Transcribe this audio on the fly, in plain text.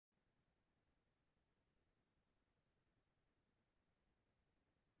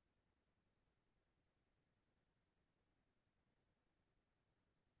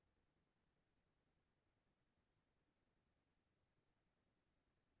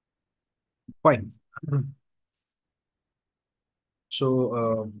Fine.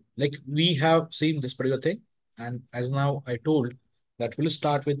 So, like we have seen this particular thing, and as now I told that we'll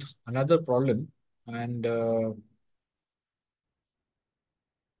start with another problem, and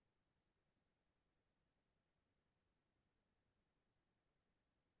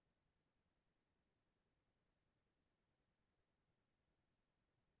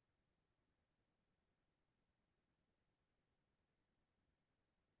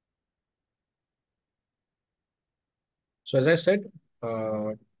so as I said,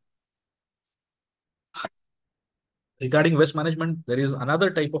 uh, regarding waste management, there is another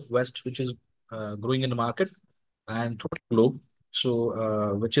type of waste which is growing in the market and throughout the globe.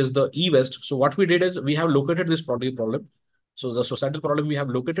 So, which is the e-waste. So, what we did is we have located this problem. So, the societal problem we have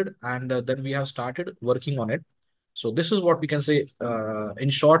located, and then we have started working on it. So, this is what we can say. In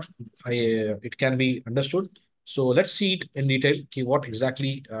short, it can be understood. So, let's see it in detail. What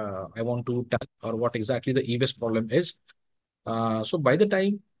exactly I want to tell, or what exactly the e-waste problem is. So by the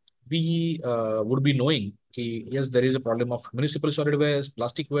time we would be knowing, okay, yes, there is a problem of municipal solid waste,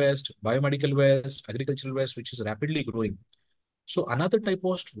 plastic waste, biomedical waste, agricultural waste, which is rapidly growing. So another type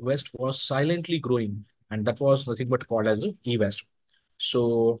of waste was silently growing, and that was nothing but called as e-waste.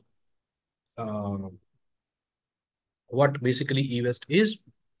 So uh, what basically e-waste is?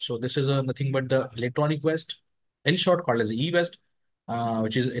 So this is nothing but the electronic waste, in short called as e-waste,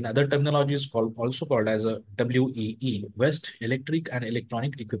 which is in other terminologies called also called as a WEE, waste electric and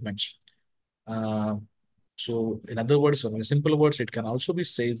electronic equipments. Uh, so in other words, or in simple words, it can also be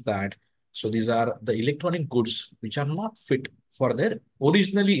said that so these are the electronic goods which are not fit for their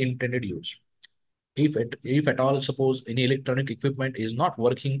originally intended use. If at all, suppose any electronic equipment is not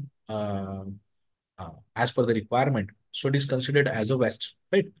working as per the requirement, so it is considered as a waste,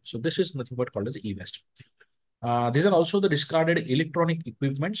 right? So this is nothing but called as e-waste. These are also the discarded electronic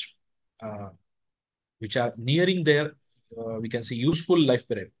equipments uh, which are nearing their, we can say, useful life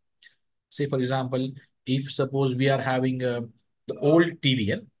period. Say, for example, if suppose we are having the old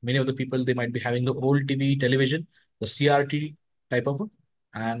TV, and many of the people they might be having the old TV, television, the CRT type of,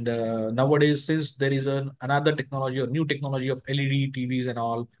 and nowadays since there is another technology or new technology of LED TVs and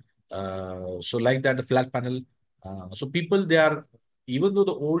all, so like that the flat panel, so people they are, even though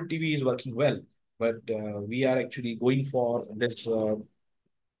the old TV is working well, but we are actually going for this,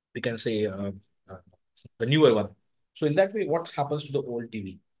 we can say, uh, the newer one. So in that way, what happens to the old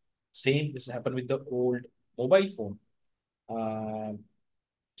TV? Same is happen with the old mobile phone. Uh,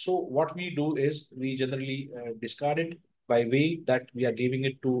 so what we do is we generally discard it by way that we are giving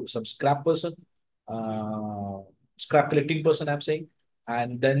it to some scrap person, uh, scrap collecting person, I'm saying.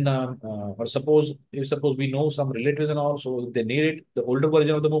 And then, or suppose we know some relatives and all, so if they need it, the older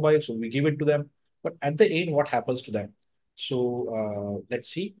version of the mobile, so we give it to them. But at the end, what happens to them? So let's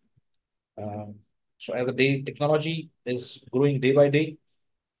see. Uh, so as the day technology is growing day by day,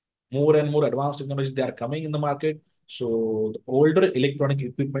 more and more advanced technologies they are coming in the market. So the older electronic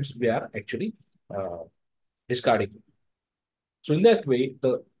equipments we are actually uh, discarding. So in that way,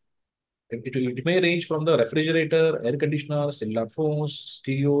 it may range from the refrigerator, air conditioner, cellular phones,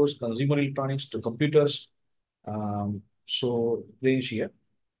 stereos, consumer electronics to computers. So range here.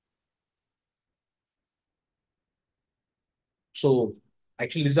 So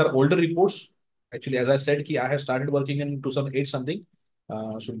actually, these are older reports. Actually, as I said, I have started working in 2008 something.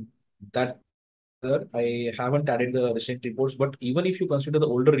 So that I haven't added the recent reports, but even if you consider the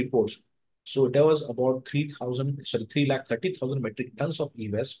older reports, so there was about 3,000, sorry, 3,30,000 metric tons of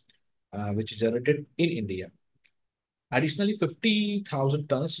e-waste, which is generated in India. Additionally, 50,000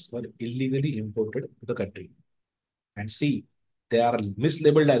 tons were illegally imported to the country. And see, they are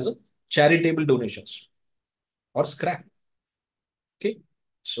mislabeled as a charitable donations or scrap. Okay.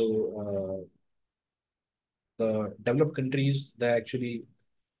 So the developed countries, they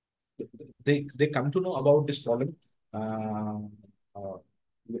come to know about this problem uh, uh,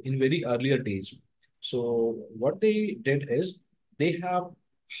 in very earlier days. So what they did is they have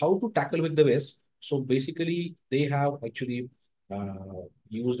how to tackle with the waste. So basically, they have actually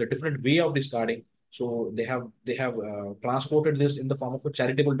used a different way of discarding. So they have transported this in the form of a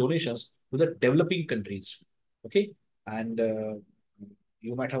charitable donations to the developing countries. Okay, and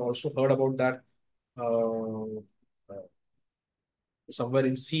you might have also heard about that. Somewhere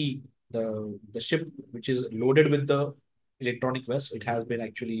in sea, the ship which is loaded with the electronic waste, it has been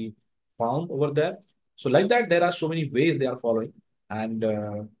actually found over there. So like that, there are so many ways they are following, and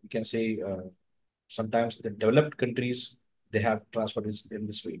you can say sometimes the developed countries they have transferred this in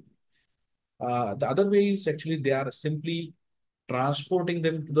this way. The other way is actually they are simply transporting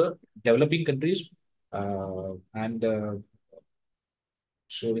them to the developing countries, and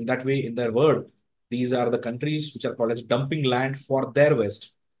So in that way, in their word, these are the countries which are called as dumping land for their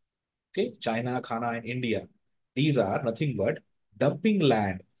West. Okay, China, Ghana, and India. These are nothing but dumping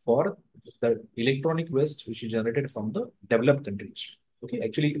land for the electronic waste which is generated from the developed countries. Okay,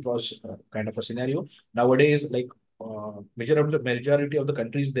 actually, it was kind of a scenario. Nowadays, like majority of the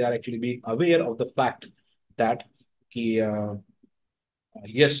countries, they are actually being aware of the fact that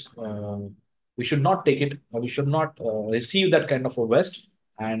yes, we should not take it, we should not receive that kind of a waste,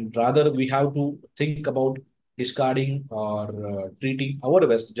 and rather we have to think about discarding or treating our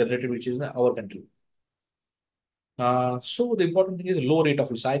waste generated which is in our country. So the important thing is low rate of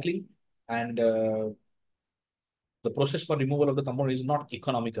recycling, and the process for removal of the compound is not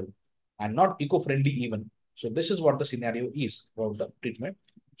economical and not eco-friendly even. So this is what the scenario is about the treatment.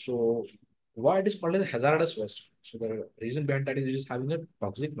 So why it is called as hazardous waste? So the reason behind that is it is having a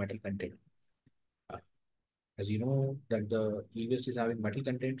toxic metal content. Uh, As you know that the e-waste is having metal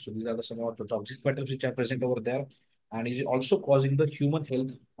content, so these are the some of the toxic metals which are present over there, and it is also causing the human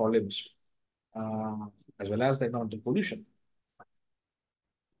health problems, uh, as well as the amount of pollution.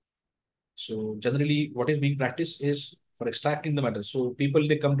 So generally, what is being practiced is for extracting the metal. So people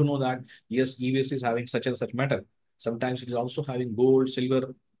they come to know that yes, e-waste is having such and such metal. Sometimes it is also having gold,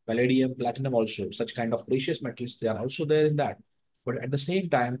 silver, palladium, platinum also. Such kind of precious metals, they are also there in that. But at the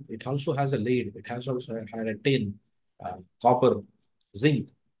same time, it also has a lead. It has also had a tin, copper, zinc.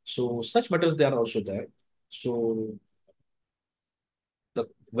 So such metals they are also there. So the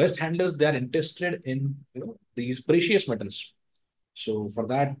waste handlers they are interested in these precious metals. So for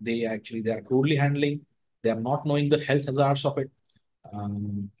that, they are crudely handling. They are not knowing the health hazards of it,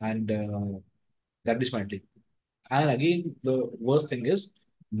 and that dismantling. And again, the worst thing is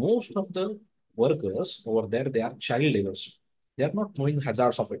most of the workers over there they are child laborers. They are not knowing the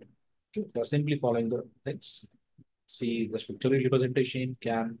hazards of it. Okay? They are simply following the things. See, the pictorial representation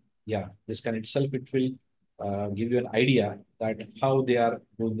can, yeah, this can itself it will give you an idea that how they are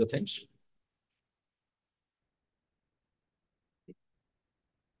doing the things.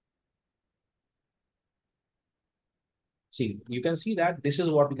 See, you can see that this is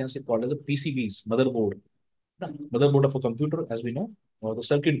what we can say called as a PCBs, motherboard. No, motherboard of a computer, as we know, or the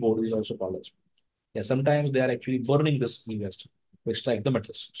circuit board is also called as. Yeah, sometimes they are actually burning this e-waste to extract the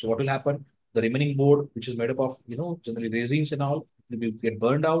metals. So what will happen? The remaining board, which is made up of, generally resins and all, will get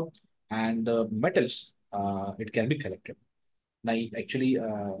burned out, and the metals, it can be collected. Now, actually,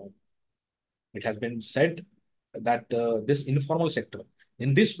 it has been said that this informal sector,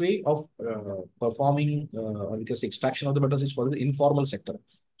 in this way of performing, or we can say extraction of the metals, is called the informal sector.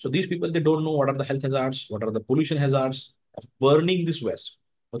 So these people, they don't know what are the health hazards, what are the pollution hazards of burning this waste.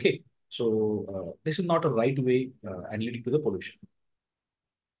 Okay, so this is not a right way and leading to the pollution.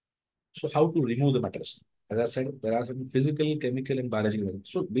 So how to remove the metals? As I said, there are some physical, chemical, and biological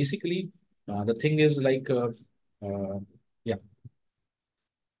methods. So basically, the thing is like, yeah,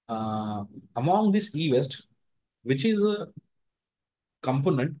 uh, among this e-waste, which is a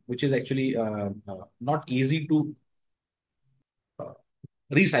component which is actually not easy to uh,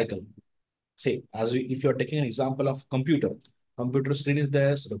 recycle. Say, if you're taking an example of computer screen is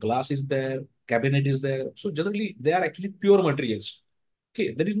there, so the glass is there, cabinet is there. So generally, they are actually pure materials.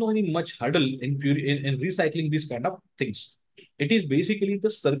 Okay, there is no any much hurdle in recycling these kind of things. It is basically the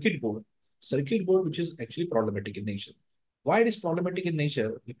circuit board which is actually problematic in nature. Why it is problematic in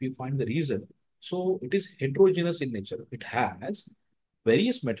nature? If you find the reason, so it is heterogeneous in nature. It has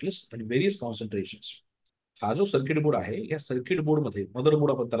various metals and various concentrations. हा जो circuit board आहे या circuit बोर्डमध्ये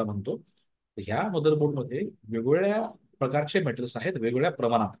motherboard आपण त्याला म्हणतो. तर ह्या मदरबोर्डमध्ये वेगवेगळ्या प्रकारचे मेटल्स आहेत वेगवेगळ्या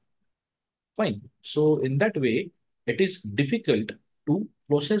प्रमाणात. Fine. So in that way, it is difficult to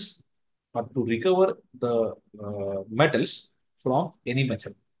process or to recover the metals from any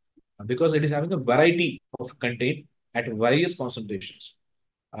metal because it is having a variety of content at various concentrations.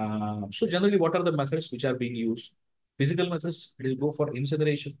 So generally, what are the methods which are being used? Physical methods, it is go for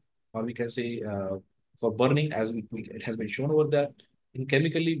incineration, or we can say for burning, as it has been shown over there. In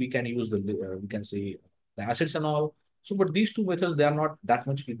chemically, we can use we can say the acids and all. So, but these two methods, they are not that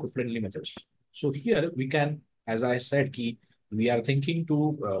much eco-friendly methods. So here we can, as I said, we are thinking to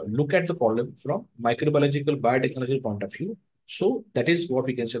look at the problem from microbiological biotechnological point of view. So that is what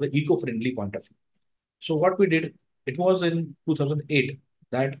we can say the eco-friendly point of view. So what we did, it was in 2008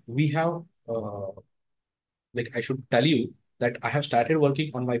 that we have, like I should tell you that I have started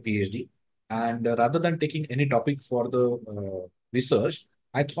working on my PhD. And rather than taking any topic for the research,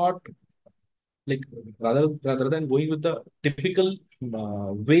 I thought like rather than going with the typical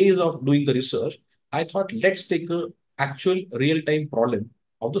ways of doing the research, I thought let's take a actual real time problem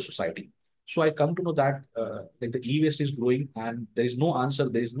of the society. So I come to know that like the e-waste is growing and there is no answer,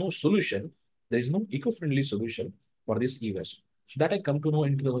 there is no solution, there is no eco-friendly solution for this e-waste. So that I come to know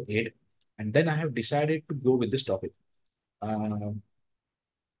into the head, and then I have decided to go with this topic. Um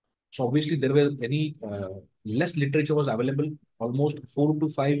so obviously there were any less literature was available, almost 4 to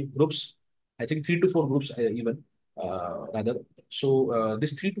 5 groups, I think 3 to 4 groups even rather. So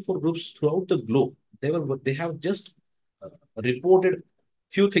these 3 to 4 groups throughout the globe, they have just uh, reported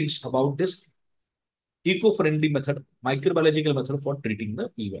few things about this eco-friendly method, microbiological method for treating the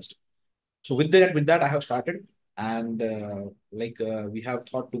e-waste. So with that I have started, and we have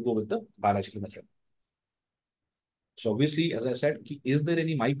thought to go with the biological method. So obviously, as I said, is there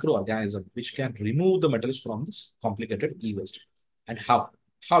any microorganism which can remove the metals from this complicated e-waste, and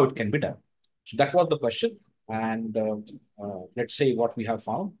how it can be done? So that was the question, and let's say what we have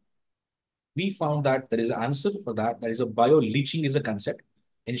found. We found that there is an answer for that. There is a bio-leaching is a concept.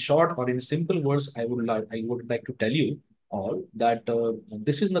 In short, or in simple words, I would like to tell you all that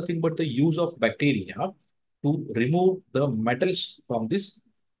this is nothing but the use of bacteria to remove the metals from this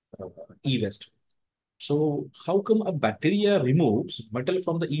uh, e-waste. So how come a bacteria removes metal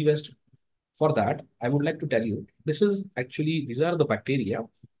from the e-waste? For that, I would like to tell you, these are the bacteria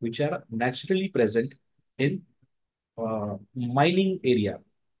which are naturally present in mining area.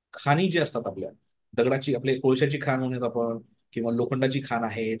 खाणी जी असतात आपल्या दगडाची, आपले कोळशाची खाण म्हणूयात आपण, किंवा लोखंडाची खाण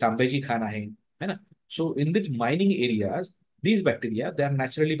आहे, तांब्याची खाण आहे, है ना. सो in this mining areas these bacteria they are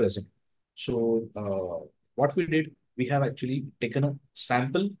naturally present. So what we did, we have actually taken a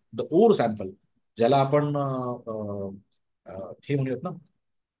sample, the ore sample, ज्याला आपण हे म्हणूयात ना,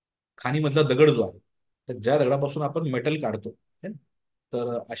 खाणीमधला दगड जो आहे, तर ज्या दगडापासून आपण मेटल काढतो, है ना?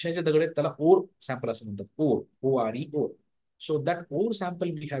 तर अशा ज्या दगड आहेत त्याला ओर सॅम्पल असं म्हणतात. ओर, ORE, ore. So that ore sample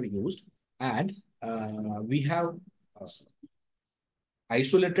we have used, and we have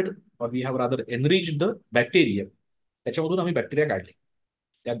isolated, और we have rather enriched the bacteria. त्याच्यामधून आम्ही बॅक्टेरिया काढले,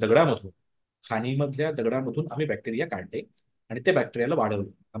 त्या दगडामधून, खाणीमधल्या दगडामधून आम्ही बॅक्टेरिया काढले, आणि त्या बॅक्टेरियाला वाढवलं,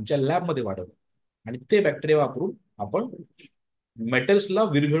 आमच्या लॅबमध्ये वाढवलं, आणि ते बॅक्टेरिया वापरून आपण मेटल्सला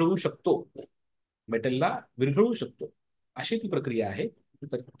विरघळवू शकतो, मेटलला विरघळवू शकतो. अशी ती प्रक्रिया आहे.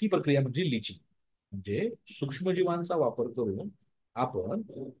 तर ती प्रक्रिया म्हणजे लिचिंग, म्हणजे सूक्ष्मजीवांचा वापर करून आपण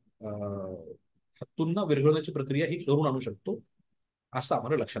धातूंना विरघळण्याची प्रक्रिया ही करून आणू शकतो, असं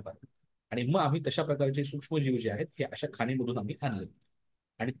आम्हाला लक्षात आलं. आणि मग आम्ही तशा प्रकारचे सूक्ष्मजीव जे आहेत हे अशा खाणीमधून आम्ही आणले,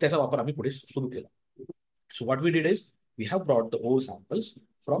 आणि त्याचा वापर आम्ही पुढे सुरू केला. So what we did is, we have brought the ओल samples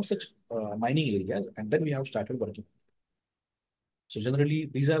from such mining areas, and then we have started working. So generally,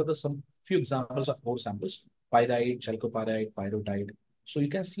 these are the some few examples of ore samples: pyrite, chalcopyrite, pyrrhotite. So you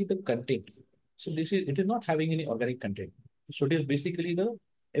can see the content. So it is not having any organic content. So it is basically the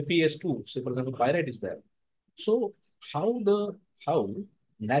FeS2. So for example, pyrite is there. So how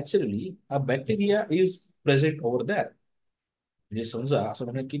naturally a bacteria is present over there. म्हणजे समजा असं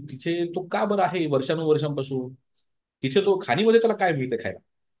म्हणा की तिथे तो का बरं आहे वर्षानुवर्षांपासून, तिथे तो खाणीमध्ये त्याला काय मिळतं खायला,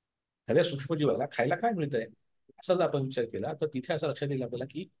 सगळ्या सूक्ष्मजीवाला खायला काय मिळतंय, असा जर आपण विचार केला तर तिथे असं लक्षात येईल आपल्याला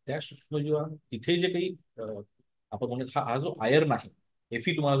की त्या सूक्ष्मजीवा तिथे जे काही आपण म्हणत हा जो आयर्न आहे,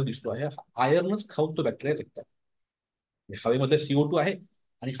 एफी तुम्हाला जो दिसतो आहे, हा आयर्नच खाऊन तो बॅक्टेरिया जगतात. हवेमध्ये CO2 आहे,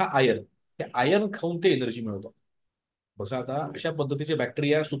 आणि हा आयर्न, हे आयर्न खाऊन ते एनर्जी मिळवतो. बघा आता अशा पद्धतीचे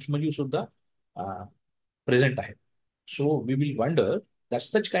बॅक्टेरिया, सूक्ष्मजीव सुद्धा प्रेझेंट आहेत. So we will wonder that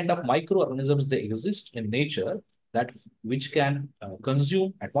such kind of microorganisms they exist in nature, that which can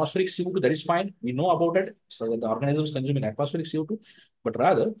consume atmospheric CO2. That is fine. We know about it. So that the organisms consuming atmospheric CO2, but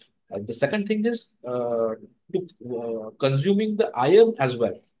rather the second thing is consuming the iron as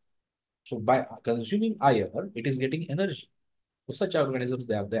well. So by consuming iron, it is getting energy. So such organisms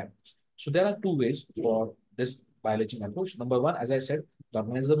they are there. So there are two ways for this biological approach. Number one, as I said, the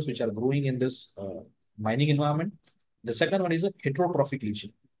organisms which are growing in this mining environment. The second one is a heterotrophic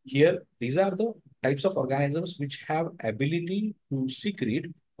leaching. Here, these are the types of organisms which have ability to secrete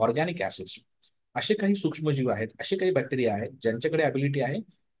organic acids. असे काही सूक्ष्मजीव आहेत, असे काही bacteria आहेत ज्यांच्याकडे ability आहे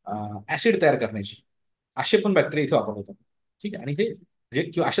acid तयार करण्याची. असे पण बॅक्टेरिया इथे वापरतात. ठीक आहे, आणि हे म्हणजे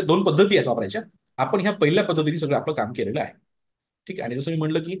किंवा अशा दोन पद्धती आहेत वापरायच्या. आपण ह्या पहिल्या पद्धतीने सगळं आपलं काम केलेलं आहे. ठीक आहे, आणि जसं मी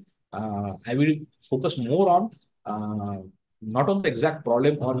म्हणलं की I will focus more on not on the exact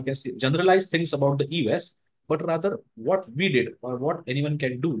problem, or you can say generalize things about the e-waste, but rather what we did or what anyone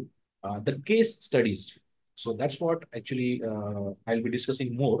can do, the case studies. So that's what actually I'll be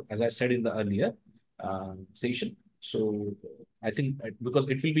discussing more, as I said in the earlier session. So I think because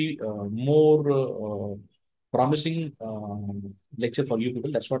it will be more promising lecture for you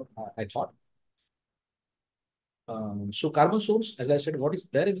people, that's what I thought. So carbon source, as I said, what is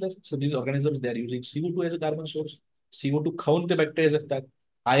there in this? So these organisms, they are using CO2 as a carbon source. CO2 खाऊन ते bacteria जगतात.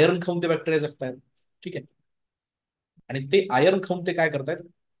 Iron खाऊन ते bacteria जगतायत. ठीक आहे. आणि ते iron खाऊन ते काय करतायत,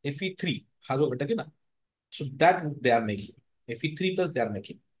 Fe3 हा जो घटक आहे ना, so that they are making Fe3 plus they are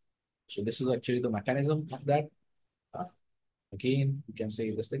making. So this is actually the mechanism of that. Again, you can say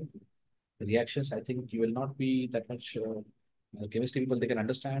this thing. The reactions, I think you will not be that much chemistry people, they can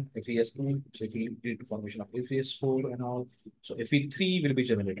understand FeS2, so if you lead to formation of FeS4 and all, so Fe3 will be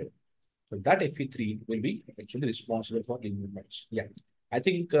generated. So that Fe3 will be actually responsible for linear movements. Yeah, I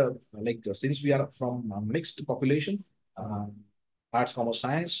think since we are from a mixed population, uh, arts, commerce,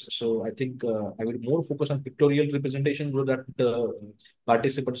 science, so I think I will more focus on pictorial representation so that the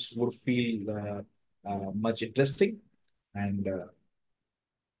participants would feel much interesting, and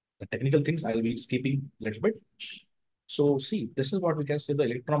the technical things I will be skipping a little bit. So see, this is what we can say the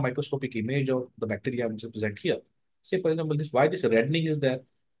electron microscopic image of the bacteria which is present here. Say for example, this why this reddening is there.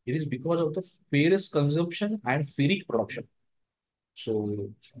 It is because of the ferrous consumption and ferric production. So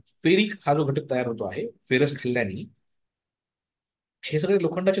ferric हा जो घटक तयार होतो आहे ferrous खाल्ल्याने, हे सगळे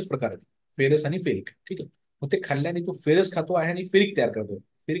लोखंडाचेच प्रकार आहेत, फेरस आणि फेरिक. ठीक आहे. मग ते खाल्ल्याने तो फेरस खातो आहे आणि फेरिक तयार करतो.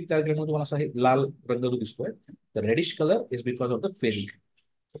 फेरिक तयार केल्यामुळे तुम्हाला असा हे लाल रंग जो दिसतोय, the reddish colour is because of the ferric.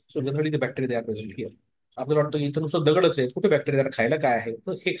 So generally the bacteria they are present here. आपल्याला वाटतं इथं नुसतं दगडच आहे, कुठे बॅक्टेरिया खायला काय आहे,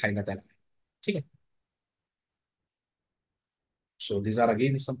 तर हे खायला त्याला आहे. ठीक आहे. सो these are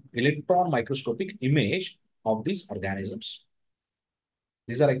again some electron microscopic image of these organisms.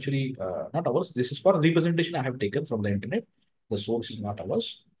 These are actually not ours. This is for representation I have taken from the internet. The source is not ours.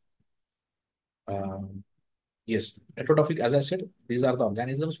 Um, yes, heterotrophic, as I said, these are the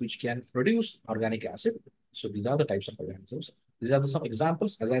organisms which can produce organic acid. So these are the types of organisms. These are some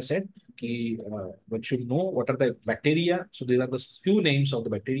examples. As I said, one should know what are the bacteria. So these are the few names of the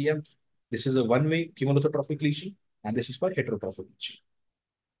bacteria. This is a one-way chemolithotrophic leaching, and this is for heterotrophic leaching.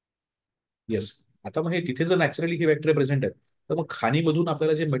 Yes. आता मग हे तिथे जर naturally हे bacteria present आहेत, तर मग खाणीमधून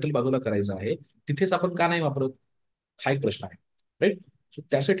आपल्याला जे metal बाजूला करायचं आहे, तिथेच आपण का नाही वापरत, हा एक प्रश्न आहे. राईट. सो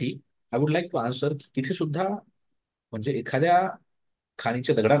त्यासाठी I would like to answer की तिथे सुद्धा, म्हणजे एखाद्या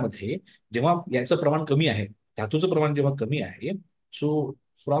खाणीच्या दगडामध्ये जेव्हा याचं प्रमाण कमी आहे, धातूचं प्रमाण जेव्हा कमी आहे, so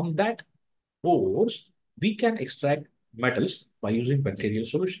from that pores we can extract metals by using bacterial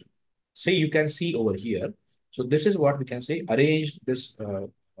solution. Say you can see over here. So this is what we can say arrange this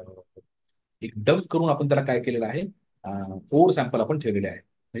एक डंप करून आपण त्याला काय केलेलं आहे, ओर सॅम्पल आपण ठेवलेले आहे.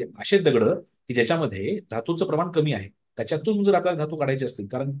 म्हणजे असे दगड की ज्याच्यामध्ये धातूचं प्रमाण कमी आहे, त्याच्यातून जर आपल्याला धातू काढायचे असतील,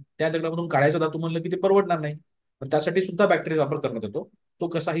 कारण त्या दगडामधून काढायचा धातू म्हणलं की ते परवडणार नाही, पण त्यासाठी सुद्धा बॅक्टेरिया वापर करण्यात येतो. तो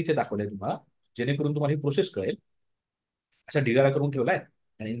कसाही इथे दाखवलाय तुम्हाला, जेणेकरून तुम्हाला ही प्रोसेस कळेल. असा ढिगारा करून ठेवलाय,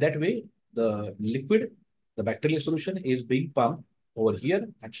 and in that way the liquid, the bacterial solution is being pumped over here,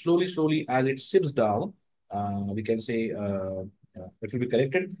 and slowly as it sips down, we can say it will be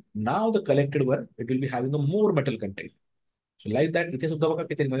collected. Now the collected one, it will be having a more metal content. So like that, इथे सुद्धा बघा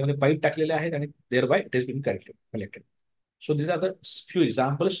किती मध्ये pipe टाकलेले आहेत, आणि thereby it is being collected. So these are the few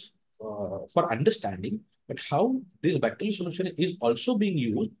examples for understanding that how this bacterial solution is also being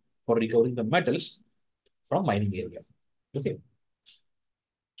used for recovering the metals from mining area. Okay.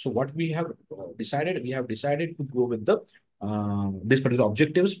 So what we have decided to go with the this particular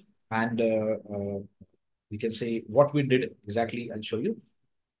objectives, and we can say what we did exactly. I'll show you.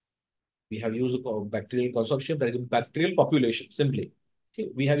 We have used a bacterial consortium, that is a bacterial population simply. Okay,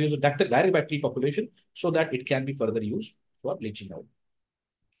 we have used a direct bacterial population so that it can be further used for bleaching out.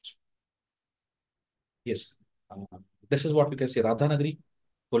 Yes, this is what we can say Radhanagari,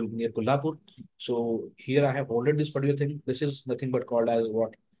 near Kolhapur. So here I have ordered this particular thing. This is nothing but called as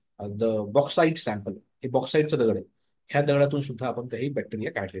what the bauxite sample. हे बॉक्साईटचं दगड आहे. ह्या दगडातून सुद्धा आपण काही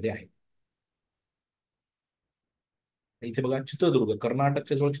bacteria काढलेले आहेत. इथे बघा चित्रदुर्ग,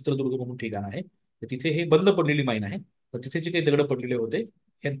 कर्नाटकच्या जवळ चित्रदुर्ग म्हणून ठिकाण आहे. तर तिथे हे बंद पडलेली माईन आहे. तर तिथे जे काही दगड पडलेले होते,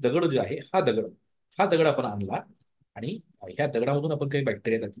 हे दगड जे आहे, हा दगड आपण आणला, आणि ह्या दगडामधून आपण काही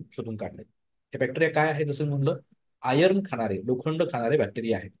बॅक्टेरिया त्यातून शोधून काढले. हे बॅक्टेरिया काय आहे, जसं म्हणलं, आयर्न खाणारे, लोखंड खाणारे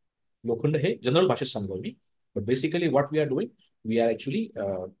बॅक्टेरिया आहेत. लोखंड हे जनरल भाषेत सांगतो मी, but basically what we are doing, we are actually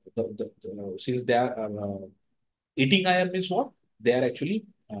since they are eating iron means what? They are actually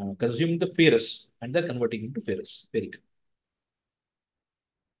consuming the ferrous and they're converting into ferric.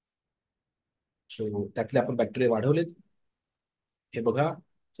 सो त्यातले आपण बॅक्टेरिया वाढवलेत. हे बघा,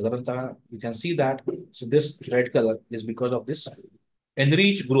 साधारणतः you can see that. So this red colour is because of this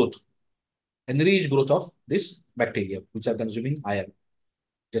enrich growth enrich growth of this bacteria which are consuming iron.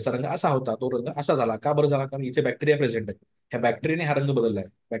 ज्याचा रंग असा होता तो रंग असा झाला. का बरं झाला? कारण इथे बॅक्टेरिया प्रेझेंट आहे. ह्या बॅक्टेरियाने हा रंग बदलला आहे.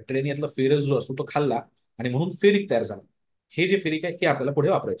 बॅक्टेरियाने यातला फेरस जो असतो तो खाल्ला, आणि म्हणून फेरिक तयार झाला. हे जे फेरिक आहे हे आपल्याला पुढे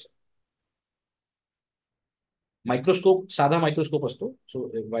वापरायचं. मायक्रोस्कोप, साधा मायक्रोस्कोप असतो.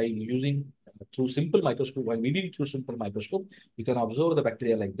 सो by using through simple microscope, while viewing through simple microscope, you can observe the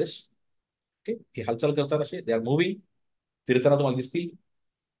bacteria like this. Okay, हे हालचाल करतात असे, they are moving, फिरताना तुम्हाला दिसतील.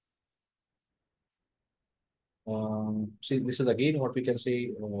 See, this is again what we can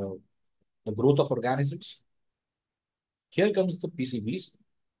say, the growth of organisms. Here comes the PCBs,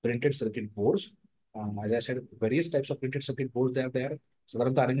 printed circuit boards. As I said, various types of printed circuit boards they are there.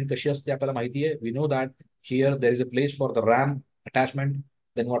 साधारणतः arrangement कशी असते आपल्याला माहिती आहे. We know that here there is a place for the RAM attachment.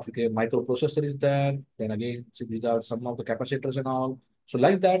 Then what we can microprocessor is there. Then again, see, these are some of the capacitors and all. So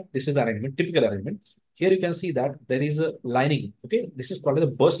like that, this is the arrangement, typical arrangement. Here you can see that there is a lining. Okay, this is called the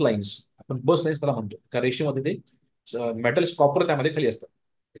bus lines. आपण बस lines त्याला म्हणतो. का रेशोमध्ये ते metal copper त्यामध्ये खाली असतात.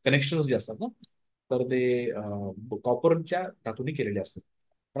 Connections जे असतात ना, तर ते कॉपरच्या धातूने केलेले असतात.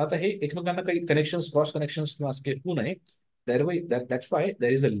 पण आता हे एकमेकांना काही कनेक्शन्स क्रॉस कनेक्शन्स किंवा असं काही होऊ नये, that's why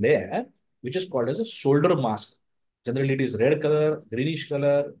there is a layer which is called as a solder mask. Generally it is red color, greenish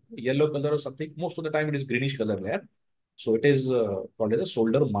color, yellow color or something. Most of the time it is greenish color layer. So it is called as a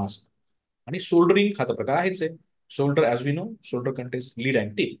solder mask. आणि soldering हा तर प्रकार आहेच आहे. Solder, as we know, solder contains lead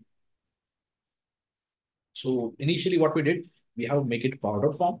and tin. So initially what we did, we have make it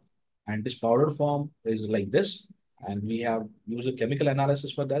powder form, and this powder form is like this, and we have used a chemical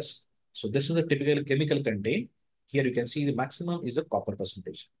analysis for this. So this is a typical chemical contained. Here you can see the maximum is a copper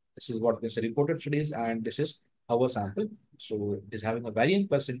percentage. This is what is reported studies, and this is our sample. So it is having a varying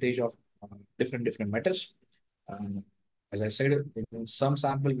percentage of different metals. As I said, in some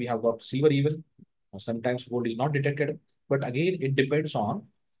sample we have got silver even. Sometimes gold is not detected, but again it depends on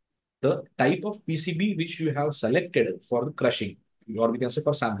the type of PCB which you have selected for the crushing, or we can say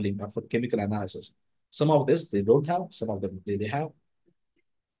for sampling or for chemical analysis. Some of this they don't have, some of them they have.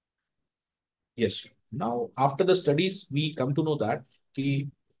 Yes. Now, after the studies, we come to know that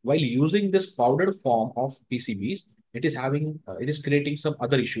while using this powdered form of PCBs, it is creating some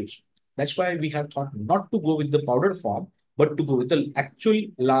other issues. That's why we have thought not to go with the powdered form, but to go with the actual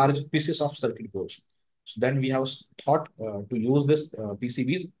large pieces of circuit boards. So then we have thought to use this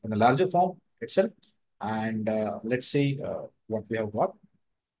PCBs in a larger form itself. And let's say what we have got.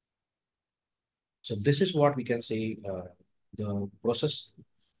 So this is what we can say the process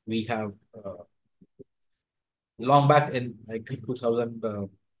we have long back in like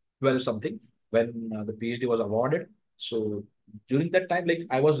 2012 something, when the PhD was awarded. So during that time, like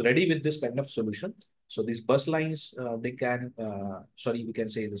I was ready with this kind of solution. So these bus lines, they can, sorry, we can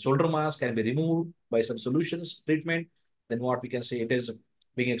say the solder mask can be removed by some solutions treatment. Then what we can say, it is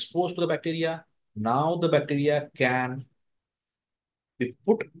being exposed to the bacteria. Now the bacteria can be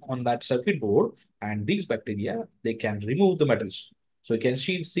put on that circuit board, and these bacteria, they can remove the metals. So you can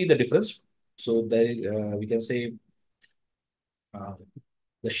see the difference. So there, we can say uh,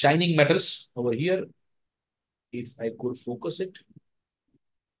 the shining metals over here. If I could focus it,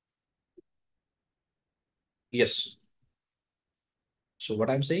 yes. So what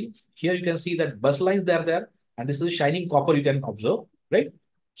I'm saying here, you can see that bus lines they are there, and this is shining copper you can observe, right?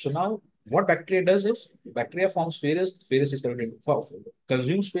 So now what bacteria does is bacteria forms ferrous is converted into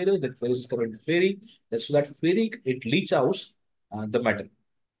consumes ferrous, then ferrous is converted into ferric. So that ferric it leach out the metal.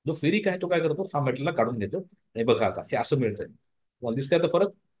 जो ferric आहे तो काय करतो, हा मेटलला काढून घेतो. आणि बघा आता हे असं मिळतंय. तुम्हाला दिसतंय आता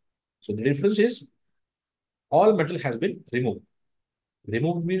फरक. So the difference is all metal has been removed.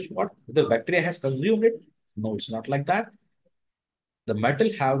 Removed means what? The bacteria has consumed it. No, it's not like that. The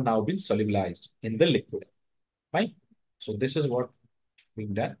metal have now been solubilized in the liquid. Fine. So this is what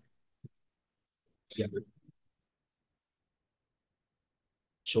being done. Yeah.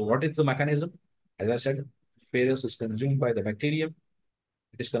 So what is the mechanism? As I said, ferrous is consumed by the bacterium.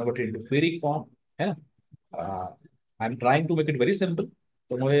 It is converted into ferric form. है ना? I'm trying to make it very simple.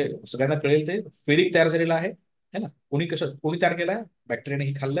 त्यामुळे सगळ्यांना कळेल ते ferric तयार झालेला आहे. है ना? कोणी तयार केलाय? बॅक्टेरियाने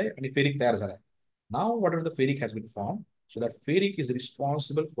ही खाल्लंय आणि फेरिक तयार झालाय. Now whatever the ferric has been formed, so that ferric is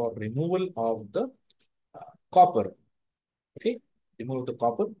responsible for removal of the copper. Okay, remove the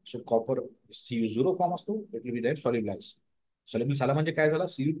copper. So copper Cu0 form असतो, it will be then solubilized. Soluble झाला म्हणजे काय झाला,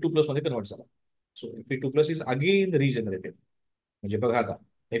 Cu2+ मध्ये convert झाला. So Fe2+ is again regenerated. म्हणजे बघा आता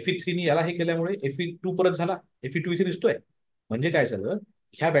Fe3 ने याला हे केल्यामुळे Fe2 परत झाला. Fe2 इथे दिसतोय. म्हणजे काय झालं,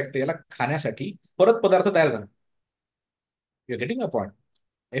 ह्या बॅक्टेरियाला खाण्यासाठी परत पदार्थ तयार झाला. You getting a point.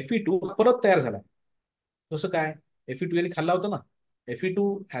 Fe2 परत तयार झाला. कसं काय, Fe2 यांनी खाल्ला होता ना. Fe2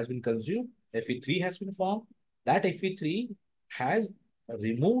 has been consumed, Fe3 has been formed. That Fe3 has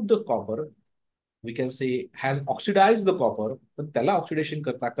removed the copper, we can say has oxidized the copper. पण त्याला ऑक्सिडेशन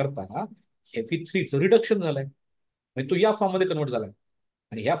करता करता Fe3 चं रिडक्शन झालंय, म्हणजे तो या फॉर्म मध्ये कन्वर्ट झालाय.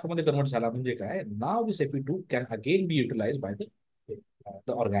 आणि या फॉर्म मध्ये कन्वर्ट झाला म्हणजे काय, now this Fe2 can again B utilise by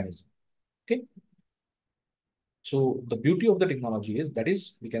the organism. Okay. So the beauty of the technology is that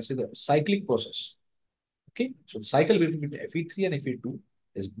is we can say the cyclic process. Okay, so the cycle between Fe3 and Fe2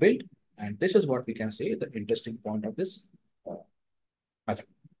 is built, and this is what we can say the interesting point of this uh, method.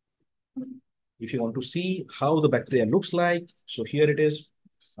 If you want to see how the bacteria looks like, so here it is.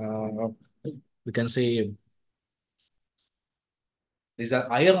 Uh, we can say these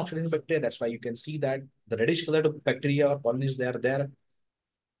are iron oxidizing bacteria. That's why you can see that the reddish colored bacteria or colonies they are there.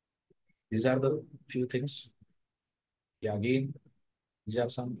 These are the few things. Yeah, again, these are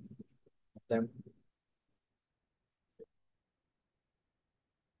some of them.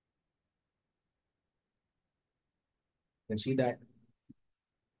 You can see that.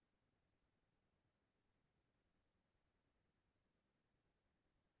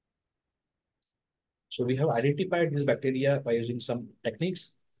 So we have identified these bacteria by using some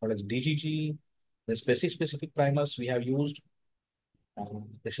techniques called as DGG, the specific primers we have used.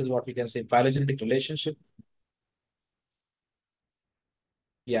 This is what we can say phylogenetic relationship.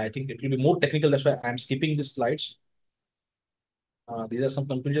 Yeah, I think it will be more technical. That's why I'm skipping these slides. These are some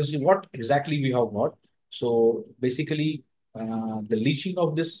conclusions. What exactly we have got. So basically, the leaching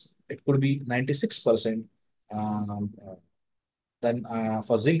of this, it could be 96%. Then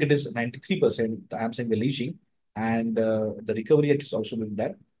for zinc, it is 93%. I'm saying the leaching. And the recovery it is also being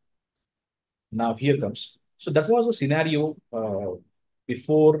done. Now here comes. So that was a scenario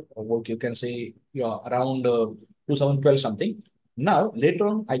before what you can say yeah, around 2012 something. Now later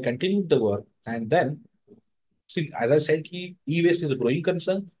on, I continued the work and then see, as I said, e-waste is a growing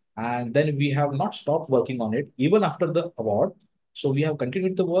concern, and then we have not stopped working on it even after the award. So we have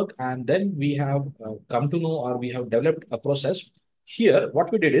continued the work, and then we have come to know, or we have developed a process. Here,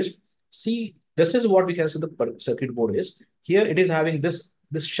 what we did is, see, this is what we can say the circuit board is. Here, it is having this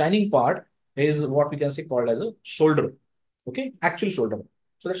shining part is what we can say called as a solder. Okay, actual solder.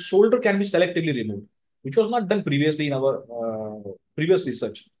 So that solder can be selectively removed, which was not done previously in our previous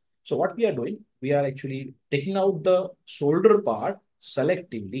research. So what we are doing, we are actually taking out the solder part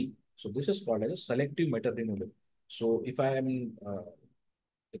selectively. So this is called as a selective metal removal. So if I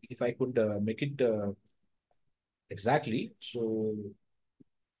could make it exactly, so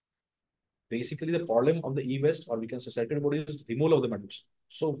basically the problem of the e-waste or we can say circuit board is removal of the metals.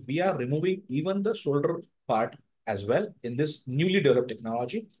 So we are removing even the solder part as well in this newly developed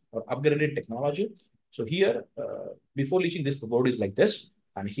technology or upgraded technology. So here, before leaching this, the board is like this,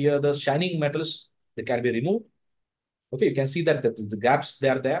 and here the shining metals they can be removed. Okay, you can see that the gaps they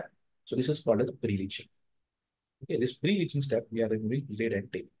are there. So this is called as pre-leaching. Okay, this pre-leaching step, we are removing lead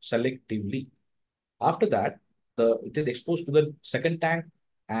and tin selectively. After that, it is exposed to the second tank,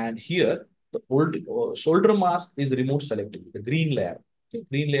 and here the old solder mask is removed selectively. The green layer, okay,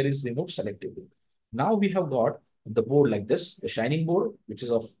 green layer is removed selectively. Now we have got the board like this, a shining board, which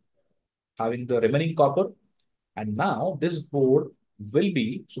is of having the remaining copper. And now this board will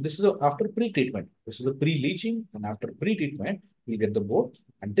be, so this is after pre-treatment. This is a pre-leaching, and after pre-treatment, we get the board.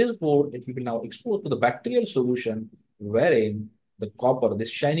 And this board, it will be now exposed to the bacterial solution wherein the copper,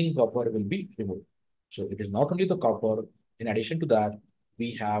 this shining copper will be removed. So it is not only the copper, in addition to that,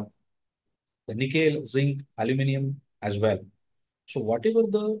 we have the nickel, zinc, aluminum as well. So whatever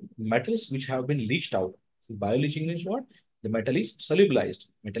the metals which have been leached out, bioleaching is what? The metal is solubilized.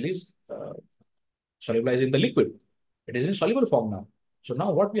 Metal is solubilized in the liquid. It is in soluble form now. So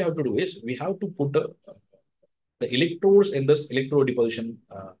now what we have to do is we have to put the electrodes in this electrode deposition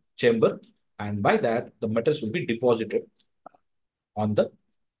chamber, and by that the metals will be deposited on the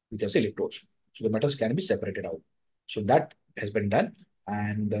we can say electrodes. So the metals can be separated out. So that has been done,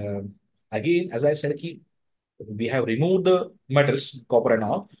 and again, as I said, we have removed the metals, copper and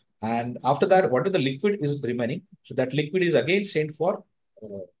all, and after that, what is the liquid is remaining? So that liquid is again sent for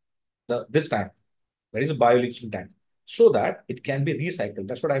the this tank. That is a bioleaching tank, so that it can be recycled.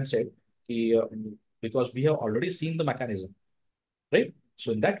 That's what I'm saying. Because we have already seen the mechanism, right?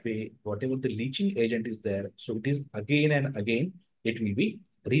 So in that way, whatever the leaching agent is there, so it is again and again, it will be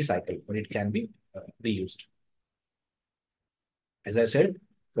recycled or it can be reused. As I said,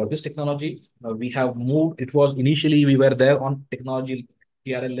 for this technology, we have moved. It was initially we were there on technology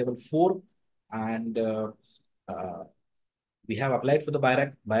TRL level 4, and uh, we have applied for the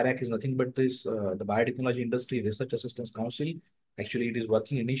BIRAC. BIRAC is nothing but this the Biotechnology Industry Research Assistance Council. Actually, it is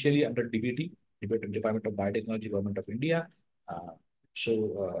working initially under DBT, Department of Biotechnology, Government of India. Uh,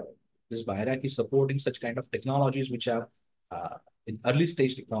 so this BIRAC is supporting such kind of technologies which are in early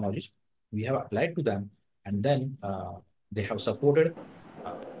stage technologies. We have applied to them, and then they have supported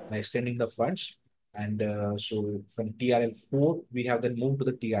uh, by extending the funds. And so from TRL 4, we have then moved to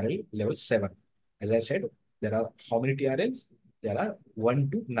the TRL level 7. As I said, there are how many TRLs? There are 1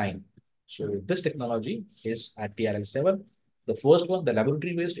 to 9. So this technology is at TRL 7. The first one, the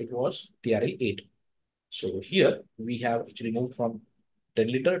laboratory waste, it was TRL 8. So here we have actually moved from 10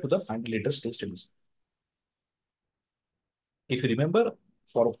 liter to the 100 liter scale studies. If you remember,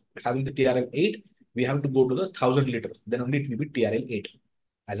 for having the TRL 8, we have to go to the 1000 liter. Then only it will be TRL 8.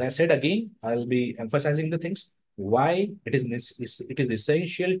 As I said again, I'll be emphasizing the things. Why it is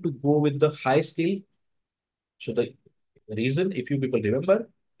essential to go with the high scale. So the reason, if you people remember,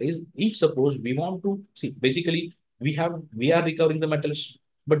 is if suppose we want to see, basically we are recovering the metals,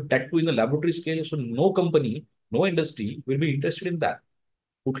 but that too in the laboratory scale. So no company, no industry will be interested in that.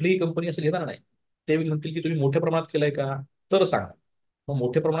 कुठलीही company असं घेणार नाही. ते म्हणतील की तुम्ही मोठ्या प्रमाणात केलंय का, तर सांगा. मग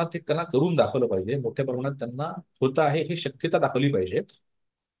मोठ्या प्रमाणात ते त्यांना करून दाखवलं पाहिजे. मोठ्या प्रमाणात त्यांना होत आहे हे शक्यता दाखवली पाहिजे.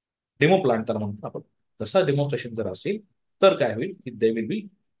 डेमो प्लांट त्याला म्हणतो आपण. तसा डेमॉन्स्ट्रेशन जर असेल तर काय होईल की they will be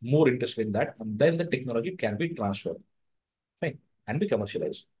more interested in that, and then the technology can be transferred, fine, and be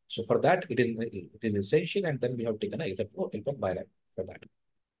commercialized. So for that, it is essential, and then we have taken a help of BIRAC for that.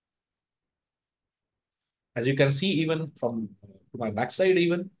 As you can see, even from to my backside,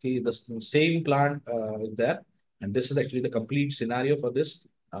 even the same plant is there, and this is actually the complete scenario for this,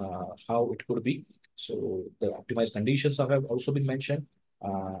 how it could be. So the optimized conditions have also been mentioned,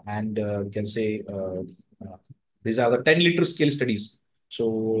 and we can say these are the 10 liter scale studies. So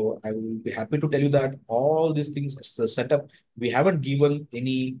I will be happy to tell you that all these things set up. We haven't given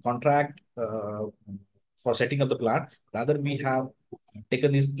any contract for setting up the plant. Rather, we have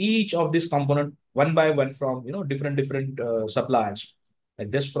taken each of this component one by one from different suppliers,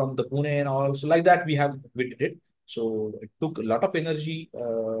 like this from the Pune and all. So like that we did it. So it took a lot of energy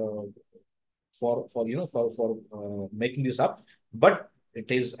for making this up, but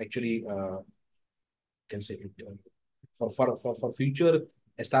it is actually can say it for future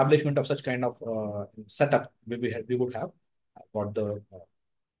establishment of such kind of setup, we would have got the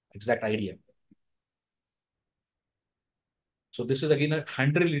exact idea. So this is again a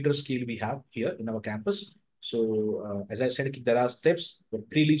 100 liter scale we have here in our campus. So as I said, there are steps: the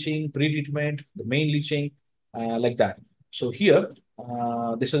pre-leaching, pre-treatment, the main leaching, like that. So here,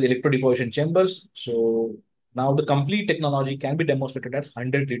 this is electrodeposition chambers. So now the complete technology can be demonstrated at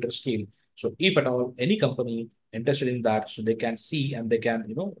 100 liter scale. So if at all any company interested in that, so they can see and they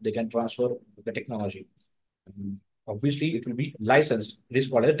can transfer the technology. Obviously, it will be licensed. It is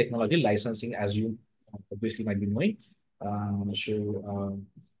called a technology licensing, as you obviously might be knowing.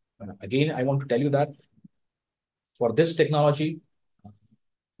 Again, I want to tell you that for this technology,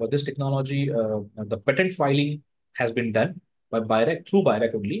 the patent filing has been done by BIRAC through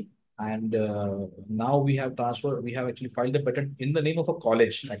BIRAC only, and now we have actually filed the patent in the name of a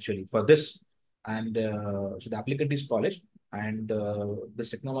college actually for this, and so the applicant is college, and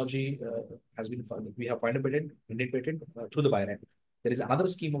this technology has been filed. We have filed a patent, Indian patent through the BIRAC. There is another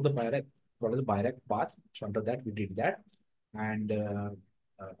scheme of the BIRAC called as BIRAC Path. So under that we did that. And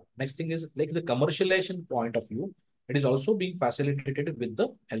next thing is like the commercialization point of view, it is also being facilitated with the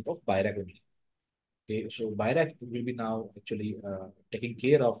help of BIRAC only. Okay, so BIRAC will be now actually taking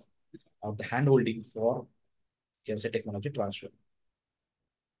care of the handholding for cancer technology transfer.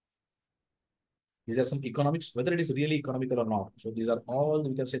 These are some economics, whether it is really economical or not. So these are all,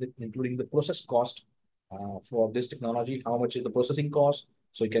 we can say that including the process cost for this technology, how much is the processing cost.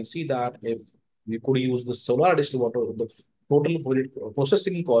 So you can see that if we could use the solar distilled water, the total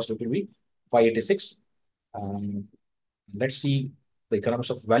processing cost, it will be 586. Let's see the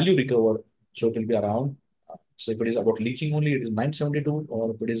economics of value recovered. So it will be around, so if it is about leaching only, it is 972,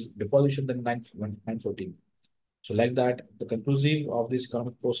 or if it is deposition, then 914. So like that, the conclusive of this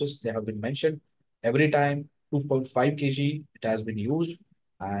economic process, they have been mentioned. Every time 2.5 kg, it has been used.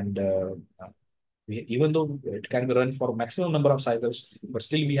 And even though it can be run for maximum number of cycles, but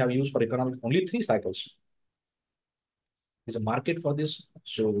still we have used for economic only 3 cycles. There's a market for this.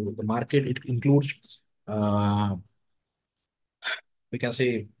 So the market, it includes, we can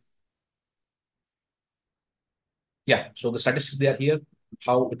say, yeah, so the statistics they are here,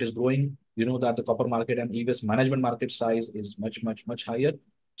 how it is growing. You know that the copper market and EVS management market size is much higher.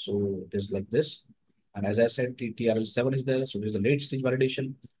 So it is like this. And as I said, TRL 7 is there. So there's a late stage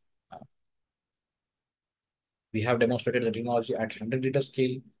validation. We have demonstrated the technology at 100 liter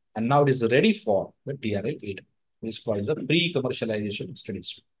scale, and now it is ready for the TRL 8. It's called the pre-commercialization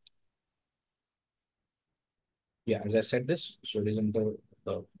studies. Yeah, as I said this, so it is in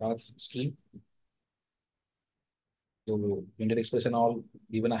the path scheme. So Indian Express and all,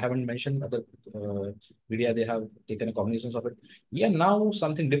 even I haven't mentioned other media, they have taken a cognizance of it. Yeah, now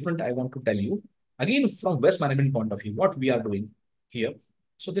something different I want to tell you. Again, from waste management point of view, what we are doing here.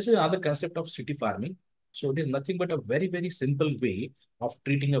 So this is another concept of city farming. So it is nothing but a very simple way of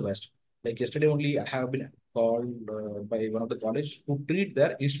treating a waste. Like yesterday only, I have been called by one of the college to treat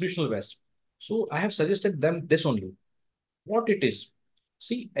their institutional waste. So I have suggested them this only. What it is.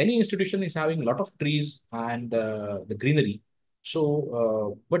 See, any institution is having a lot of trees and the greenery.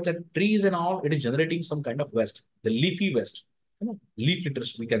 So, but the trees and all, it is generating some kind of waste, the leafy waste. Leaf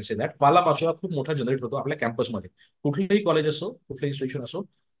litters, we can say that. पालापाचोळा खूप मोठा generate होतो आपल्या कॅम्पसमध्ये. कुठलेही college असो, कुठलेही institution असो,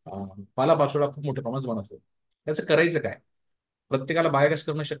 पालापाचोळा खूप मोठ्या प्रमाणात बनत होतो. त्याचं करायचं काय? प्रत्येकाला बायोगॅस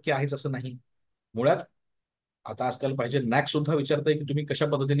करणं शक्य आहेच असं नाही. मुळात आता आजकाल पाहिजे नॅक सुद्धा विचारतंय की तुम्ही कशा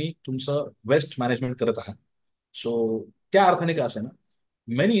पद्धतीने तुमचं वेस्ट मॅनेजमेंट करत आहात. सो त्या अर्थाने काय असं ना,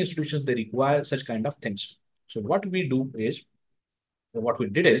 many institutions they require such kind of things. So what we do is, what we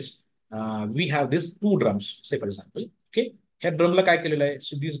did is, we have these two drums, say for example, okay. ह्या ड्रमला काय केलेलं आहे?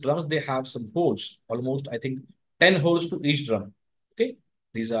 So these drums they have some holes, almost I think 10 holes to each drum. Okay,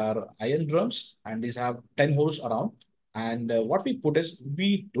 these are iron drums and these have 10 holes around. And what we put is, we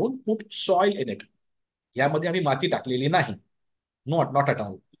don't put soil in it. यामध्ये आम्ही माती टाकलेली नाही. Not at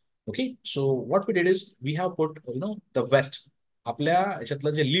all. Okay, so what we did is, we have put the waste, आपल्या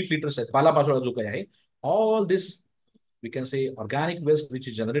याच्यातलं जे leaf litres आहेत, पालापाचोळा जो काही आहे, all this we can say organic waste which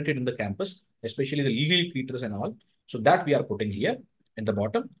is generated in the campus, especially the leaf litters and all. So that we are putting here in the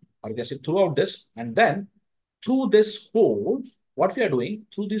bottom, or you can say throughout this, and then through this hole, what we are doing,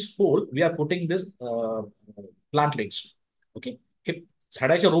 through this hole we are putting this plantlets. Okay, हे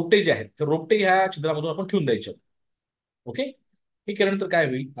झाडाचे रोपटे जे आहेत, हे रोपटे ह्या छिद्रामधून आपण ठेवून द्यायचे. Okay, हे केल्यानंतर काय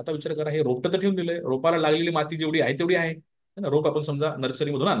होईल? आता विचार करा, हे रोपटं तर ठेवून दिलंय, रोपाला लागलेली माती जेवढी आहे तेवढी आहे ना. रोप आपण समजा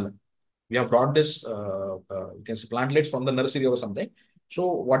नर्सरीमधून आणलं, we have brought this you can say plantlets from the nursery or something. So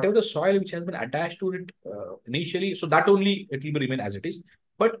whatever the soil which has been attached to it initially, so that only it will remain as it is.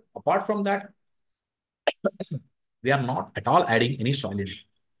 But apart from that, we are not at all adding any soil in it.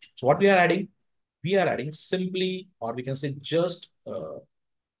 So what we are adding? We are adding simply, or we can say just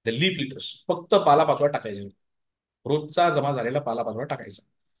the leaf litters. फक्त पालापाचोळा टाकायचे, रोजचा जमा झालेला पालापाचोळा टाकायचा.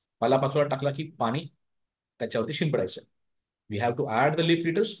 पालापाचोळा टाकला की पाणी त्याच्यावरती शिंपडायचं. We have to add the leaf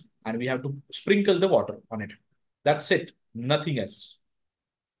litters and we have to sprinkle the water on it. That's it. Nothing else.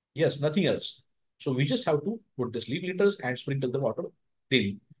 Yes, nothing else. So we just have to put this leaf litters and sprinkle the water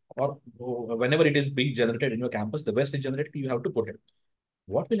daily. Or whenever it is being generated in your campus, the waste is generated, you have to put it.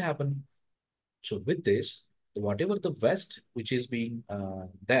 What will happen? So with this, whatever the waste which is being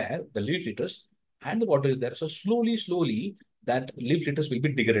there, the leaf litters and the water is there. So slowly, that leaf litters will be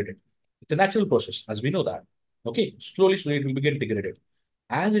degraded. It's a natural process, as we know that. Okay, slowly it will be get degraded.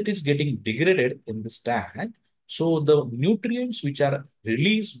 As it is getting degraded in this tank, so the nutrients which are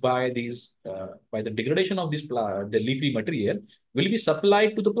released by these by the degradation of this the leafy material will be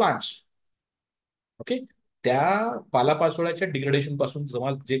supplied to the plants. Okay, त्या पालापाचोळ्याच्या degradation पासून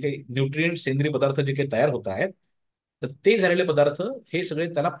जमा जे काही nutrient सेंद्रिय पदार्थ जे काही तयार होत आहेत, तर ते झालेले पदार्थ हे सगळे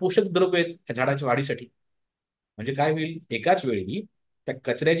त्याला पोषक द्रव्य आहेत ह्या झाडाच्या वाढीसाठी. म्हणजे काय होईल? एकाच वेळी त्या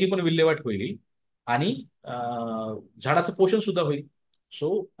कचऱ्याची पण विल्हेवाट होईल आणि झाडाचं पोषण सुद्धा होईल. So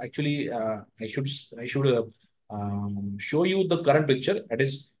actually I should show you the current picture. That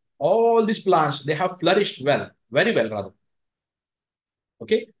is, all these plants they have flourished well, very well rather.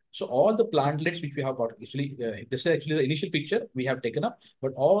 Okay, so all the plantlets which we have got, actually this is actually the initial picture we have taken up,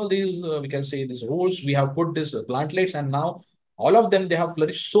 but all these we can say these holes we have put this plantlets, and now all of them they have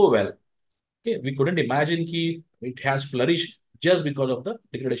flourished so well. Okay, we couldn't imagine ki it has flourished just because of the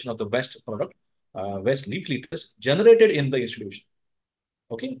degradation of the waste product, waste leaf litters generated in the institution.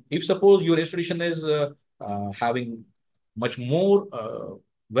 Okay, if suppose your institution is having much more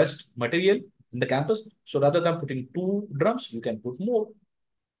waste material in the campus, so rather than putting 2 drums, you can put more,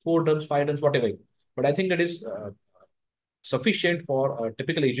 4 drums, 5 drums, whatever. But I think that is sufficient for a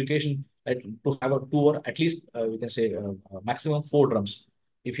typical education, to have a 2, or at least we can say maximum 4 drums.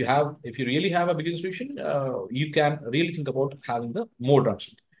 If you really have a big institution, you can really think about having the more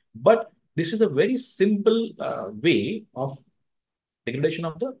drums. But this is a very simple way of degradation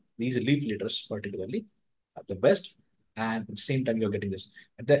of these leaf litters, particularly the best, and at the same time you're getting this.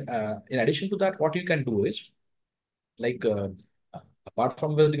 In addition to that, what you can do is, like apart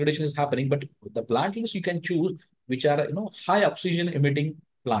from waste degradation is happening, but the plantlets you can choose which are high oxygen emitting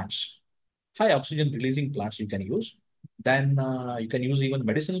plants, high oxygen releasing plants you can use. Then you can use even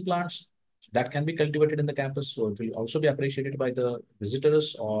medicinal plants that can be cultivated in the campus. So it will also be appreciated by the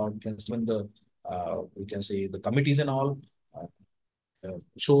visitors, or you can even the we can say the committees and all.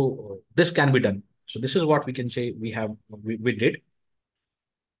 So this can be done. So this is what we can say we did.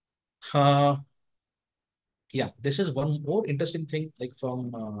 Uh, yeah, this is one more interesting thing, like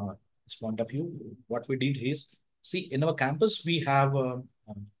from this point of view. What we did is, see, in our campus we have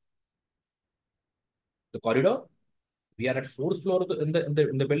the corridor, We are at fourth floor of in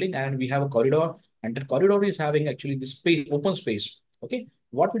the building, and we have a corridor, and the corridor is having actually this space, open space. Okay,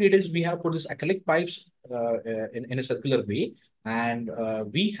 what we did is we have put this acrylic pipes in a circular way, and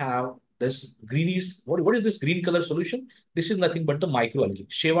we have this greenish. What is this green color solution? This is nothing but the microalgae.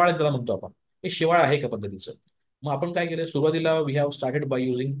 शेवाळ त्याला म्हणतो आपण. हे शेवाळ आहे का पद्धतीचं. मग आपण काय केलं सुरुवातीला we have started by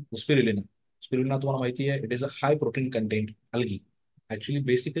using spirulina. Spirulina तुम्हाला माहिती आहे it is a high protein content algae. Actually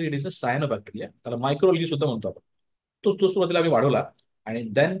basically it is a cyanobacteria त्याला मायक्रोअल्गी सुद्धा म्हणतो आपण. तो सुरुवातीला आम्ही वाढवला आणि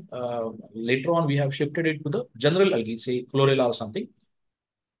then later on we have shifted it to the general algae से chlorella or something.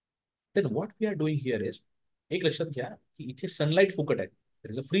 Then what we are doing here is एक लक्षात घ्या की इथे सनलाईट फुकट आहे.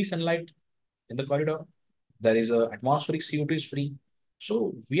 There is a free sunlight in the corridor. There is a atmospheric CO2 is free. So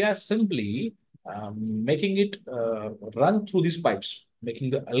we are simply making it run through these pipes,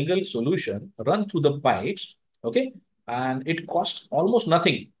 making the algal solution run through the pipes. Okay. And it costs almost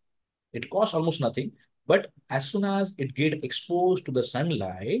nothing. It costs almost nothing. But as soon as it get exposed to the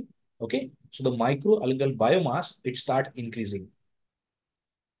sunlight, okay, so the microalgal biomass, it start increasing.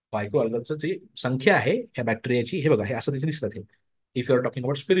 मायक्रोअल्गलचं जी संख्या आहे ह्या बॅक्टेरियाची हे बघा हे असं तिथे दिसतात हे. If you are talking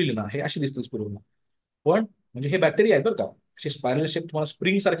about spirulina हे अशी दिसतील spirulina. पण म्हणजे हे बॅक्टेरिया आहेत बरं का. असे स्पायरल शेप तुम्हाला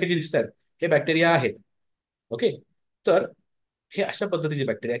स्प्रिंग सारखे जे दिसतात हे बॅक्टेरिया आहेत. ओके. तर हे अशा पद्धतीचे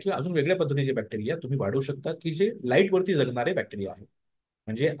बॅक्टेरिया किंवा अजून वेगळ्या पद्धतीचे बॅक्टेरिया तुम्ही वाढवू शकता की जे लाईटवरती जगणारे बॅक्टेरिया आहेत.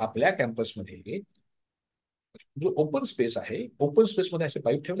 म्हणजे आपल्या कॅम्पसमध्ये जो ओपन स्पेस आहे ओपन स्पेसमध्ये असे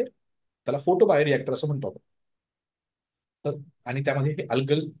पाईप ठेवले त्याला फोटो बायोरिएक्टर असं म्हणतो आपण. तर आणि त्यामध्ये हे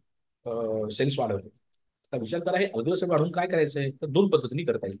अल्गल सेल्स वाढवले. आता विचार करा हे अल्गल सेल वाढवून काय करायचंय तर दोन पद्धतीने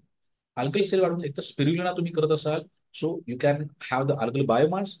करता येईल. अल्गल सेल वाढवून एक तर स्पिरुलिना तुम्ही करत असाल so you can have the algal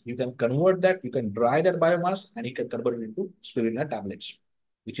biomass you can convert that you can dry that biomass and you can convert it into spirulina tablets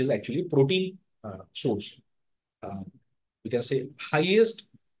which is actually protein source. You can say highest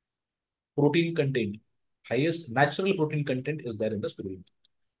protein content, highest natural protein content is there in the spirulina.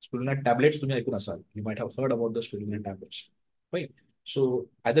 Spirulina tablets, you might have heard about the spirulina tablets, right? So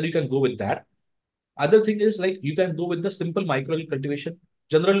either you can go with that. Other thing is like you can go with the simple microalgae cultivation.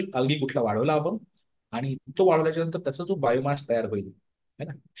 General algae कुठला वाढवला आपण आणि तो वाढवल्याच्या नंतर त्याचा जो biomass तयार होईल है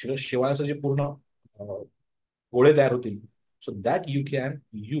ना शेवाळाचं जे पूर्ण गोळे तयार होतील so that you can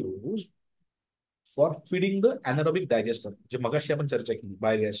use for feeding the anaerobic disaster जे मगाशी आपण चर्चा केली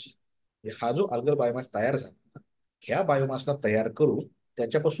बायोगॅसची. हा जो अल्गल बायोमास तयार झाला ह्या बायोमासला तयार करून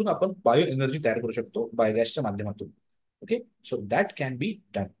त्याच्यापासून आपण बायो एनर्जी तयार करू शकतो बायोगॅसच्या माध्यमातून. Okay so that can be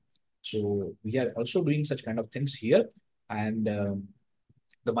done. So we are also doing such kind of things here and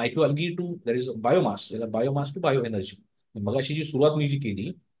the मायक्रोअल्गी to there is biomass biomass to bio energy. मगाशी जी सुरुवात मी जी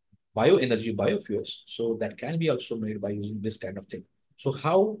केली bio energy बायोफ्युअल्स so that can be also made by using this kind of thing. So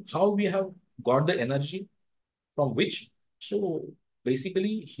how we have got the energy from which so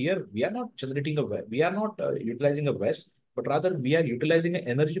basically here we are not generating we are not utilizing a waste but rather we are utilizing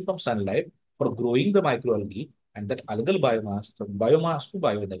energy from sunlight for growing the microalgae and that algal biomass from biomass to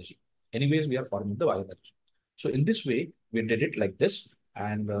bioenergy. Anyways we are forming the bioenergy. So in this way we did it like this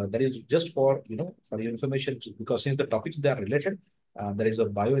and that is just for for your information because since the topics they are related there is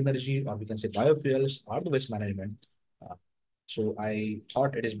a bioenergy or we can say biofuels or the waste management. So I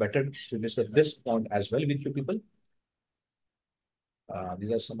thought it is better to discuss this point as well with you people.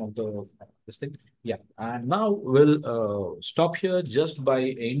 These are some of the this thing. Yeah, and now we'll stop here just by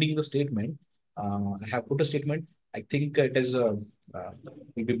ending the statement. I have put a statement. I think it is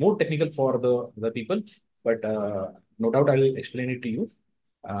will be more technical for the people, but no doubt I will explain it to you.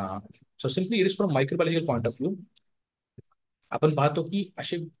 So simply it is from microbiological point of view. आपण पाहतो की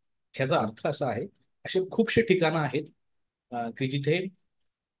असे ह्याचा अर्थ असा आहे असे खूपशे ठिकाणं आहेत की जिथे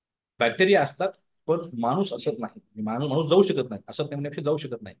बॅक्टेरिया असतात पण माणूस असत नाही माणूस जाऊ शकत नाही असं म्हणण्यापेक्षा जाऊ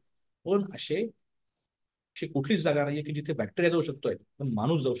शकत नाही. पण अशी कुठलीच जागा नाहीये की जिथे बॅक्टेरिया जाऊ शकतोय पण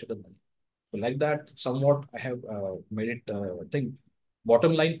माणूस जाऊ शकत नाही. Like that somewhat I have made it thing.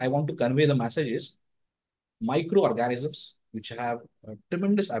 Bottom line I want to convey the messages micro organisms which have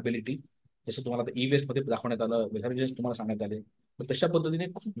tremendous ability. जसं तुम्हाला ई वेस्ट मध्ये दाखवण्यात आलं वेथर्जन्स तुम्हाला सांगण्यात आले तर तशा पद्धतीने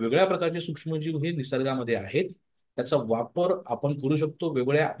खूप वेगळ्या प्रकारचे सूक्ष्मजीव हे निसर्गामध्ये आहेत. त्याचा वापर आपण करू शकतो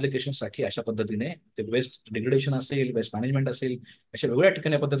वेगवेगळ्या ऍप्लिकेशनसाठी अशा पद्धतीने ते वेस्ट डिग्रेडेशन असेल वेस्ट मॅनेजमेंट असेल अशा वेगवेगळ्या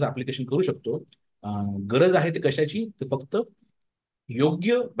ठिकाणी आपण त्याचं ऍप्लिकेशन करू शकतो. गरज आहे ते कशाची ते फक्त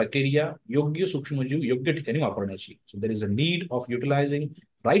योग्य बॅक्टेरिया योग्य सूक्ष्मजीव योग्य ठिकाणी वापरण्याची. सो there is a need of utilising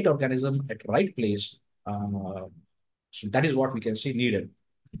right organism at right place. So that is what we can see needed.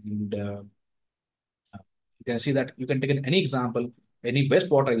 And you can see that you can take any example, any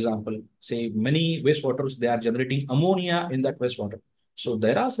wastewater example, say many wastewaters, they are generating ammonia in that wastewater. So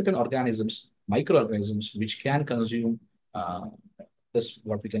there are certain organisms, microorganisms, which can consume this,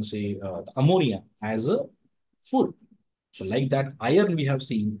 what we can say, ammonia as a food. So like that, iron we have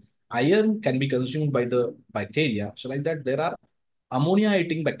seen, iron can be consumed by the bacteria. So like that, there are ammonia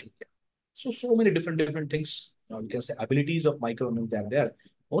eating bacteria. So many different things. We can say abilities of microorganisms that are there.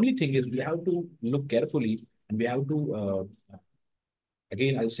 Only thing is we have to look carefully, and we have to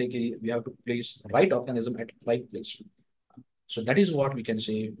again I'll say we have to place right organism at right place. So that is what we can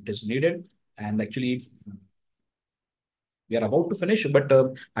say it is needed. And actually, we are about to finish, but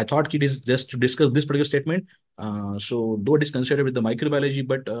I thought it is just to discuss this particular statement. So though it is considered with the microbiology,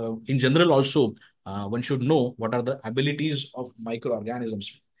 but in general also, one should know what are the abilities of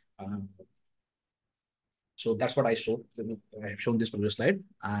microorganisms. Uh, so that's what I showed. I have shown this previous slide.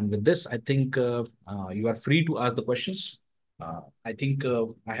 And with this, I think you are free to ask the questions. I think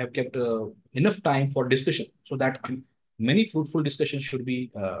I have kept enough time for discussion so that many fruitful discussions should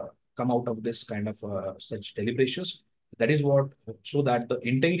be come out of this kind of such deliberations. That is what, so that the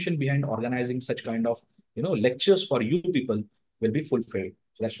intention behind organizing such kind of lectures for you people will be fulfilled.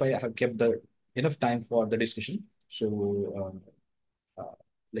 So that's why I have kept the enough time for the discussion. So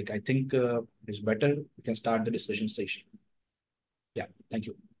like I think it's better we can start the discussion session. Yeah, thank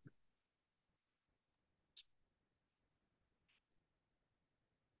you.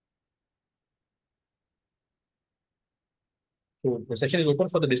 So the session is open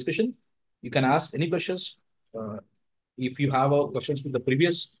for the discussion. You can ask any questions. Uh, if you have questions with the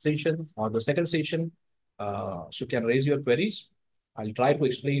previous session or the second session, so you can raise your queries. I'll try to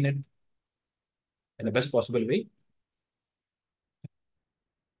explain it in the best possible way.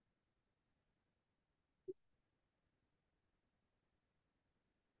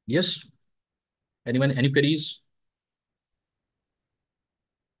 Yes. Anyone, any queries?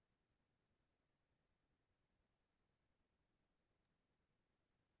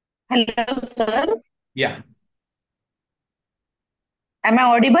 Hello, sir. Yeah. Am I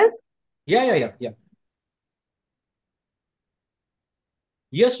audible? Yeah.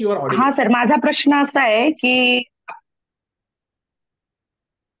 Yes, you are audible. हा sir, माझा प्रश्न असा आहे की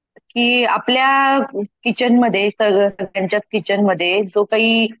आपल्या किचनमध्ये सगळ्यांच्याच किचनमध्ये जो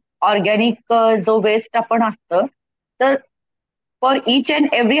काही ऑर्गॅनिक जो वेस्ट आपण असतं, तर for each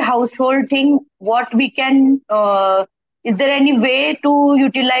and every household thing what we can is there any way to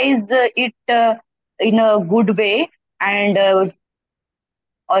utilise it in a good way and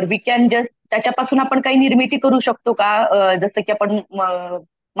और वी कॅन जस्ट त्याच्यापासून आपण काही निर्मिती करू शकतो का? जसं की आपण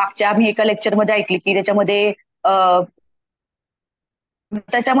मागच्या आम्ही एका लेक्चरमध्ये ऐकली की त्याच्यामध्ये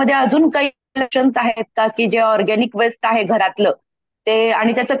अजून काही ऑप्शन्स आहेत का की जे ऑर्गॅनिक वेस्ट आहे घरातलं ते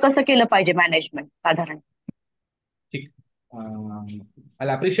आणि त्याचं कसं केलं पाहिजे मॅनेजमेंट साधारण? ठीक. I'll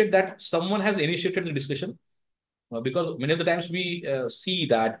appreciate that someone has initiated the discussion. Because many of the times we see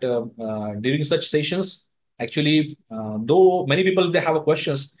that during such sessions, actually, though many people they have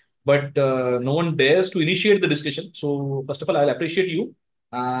questions, but no one dares to initiate the discussion. So first of all, I'll appreciate you.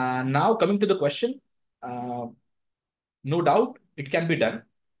 Now coming to the question, uh, no doubt it can be done.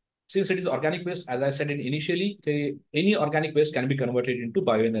 Since it is organic waste, as I said initially, okay, any organic waste can be converted into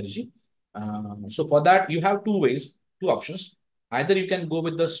bioenergy. So for that, you have two ways, two options. Either you can go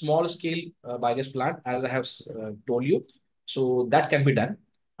with the small scale biogas plant, as I have told you. So that can be done.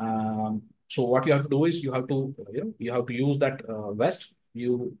 So what you have to do is you have to you have to use that waste.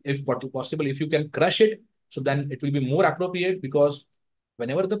 You, if possible, if you can crush it, so then it will be more appropriate, because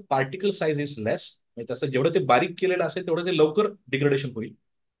whenever the particle size is less, म्हणजे तसं जेवढं ते बारीक केलेलं असेल तेवढं ते लवकर डिग्रेडेशन होईल.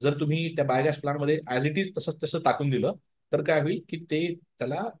 जर तुम्ही त्या बायोगॅस प्लांटमध्ये ॲज इट इज तसंच तसं टाकून दिलं, तर काय होईल की ते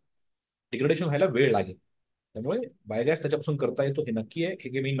त्याला डिग्रेडेशन व्हायला वेळ लागेल. त्यामुळे बायोगॅस त्याच्यापासून करता येतो हे नक्की आहे.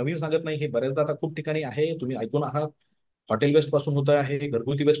 हे मी नवीन सांगत नाही, हे बऱ्याचदा आता खूप ठिकाणी आहे, तुम्ही ऐकून आहात. हॉटेल वेस्ट पासून होत आहे,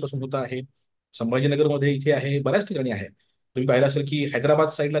 घरगुती वेस्ट पासून होत आहे, संभाजीनगरमध्ये इथे आहे, बऱ्याच ठिकाणी आहे. तुम्ही पाहिलं असेल की हैदराबाद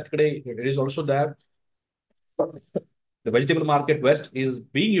साईडला तिकडे it is also that the vegetable market waste is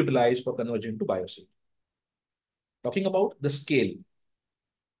being utilized for conversion to biofuel. Talking about the scale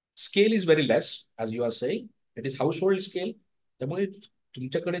is very less, as you are saying. It is household scale. त्यामुळे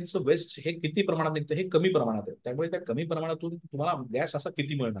तुमच्याकडेचं वेस्ट हे किती प्रमाणात निघतं हे कमी प्रमाणात आहे. त्यामुळे त्या कमी प्रमाणातून तुम्हाला गॅस असा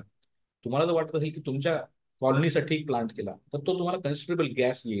किती मिळणार? तुम्हाला जर वाटत असेल की तुमच्या कॉलनीसाठी प्लांट केला तर तो तुम्हाला कन्सिडरेबल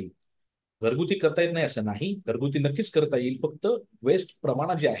गॅस येईल. घरगुती करता येत नाही असं नाही, घरगुती नक्कीच करता येईल. फक्त वेस्ट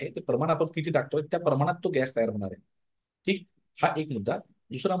प्रमाणात जे आहे ते प्रमाण आपण किती टाकतोय त्या प्रमाणात तो गॅस तयार होणार आहे. ठीक. हा एक मुद्दा.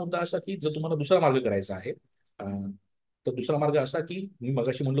 दुसरा मुद्दा असा की जर तुम्हाला दुसरा मार्ग करायचा आहे, तर दुसरा मार्ग असा की मी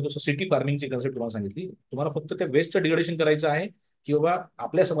मगाशी म्हणलो तसं सिटी फार्मिंगची कन्सेप्ट तुम्हाला सांगितली. तुम्हाला फक्त त्या वेस्टचं डिग्रेडेशन करायचं आहे, की बाबा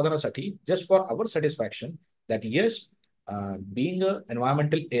आपल्या समाधानासाठी, just for our satisfaction, that yes, being a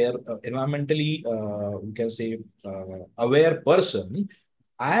environmentally we can say aware person,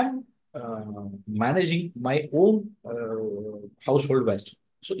 I am managing my own household waste.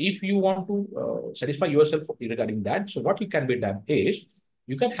 So if you want to satisfy yourself regarding that, so what you can be done is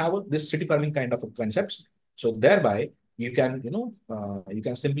you can have this city farming kind of a concepts. So thereby you can, you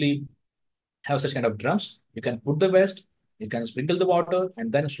can simply have such kind of drums. You can put the waste, you can sprinkle the water,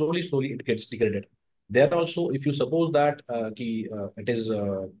 and then slowly, slowly it gets degraded. There also, if you suppose that it is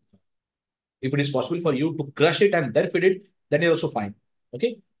if it is possible for you to crush it and then feed it, then it's also fine.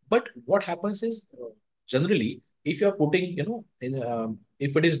 Okay. But what happens is generally, if you are putting,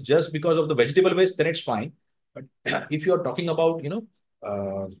 if it is just because of the vegetable waste, then it's fine. But if you are talking about,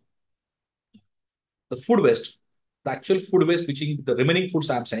 the food waste, the actual food waste, which is the remaining foods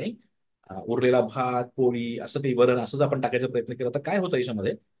I'm saying, उरलेला भात, पोळी, असं काही वरण असं जर आपण टाकायचा प्रयत्न केला तर काय होतं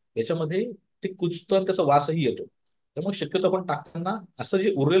याच्यामध्ये ते कुजतं आणि त्याचा वासही येतो. त्यामुळे शक्यतो आपण टाकताना असं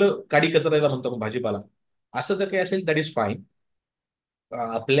जे उरलेलं काडी कचरायला म्हणतो आपण भाजीपाला, असं जर काही असेल दॅट इज फाईन.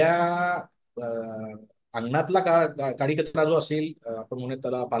 आपल्या अंगणातला काडी कचरा जो असेल, आपण म्हणूया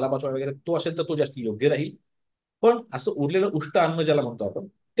त्याला पालापाचोळा वगैरे तो असेल तर तो जास्त योग्य राहील. पण असं उरलेलं उष्ट अन्न ज्याला म्हणतो आपण,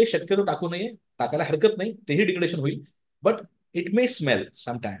 ते शक्यतो टाकू नये. टाकायला हरकत नाही, तेही डिग्रेडेशन होईल. But it may smell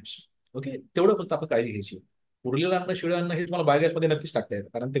sometimes. Okay, तेवढं फक्त आपण काळजी घ्यायची. उरलेलं अन्न, शिळं अन्न हे तुम्हाला बायोगॅसमध्ये नक्कीच टाकता येतं,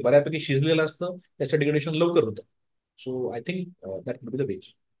 कारण ते बऱ्यापैकी शिजलेलं असतं, त्याचं डिग्रेडेशन लवकर होतं. सो I think that would be the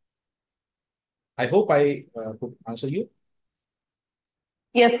ways. I hope I could answer you.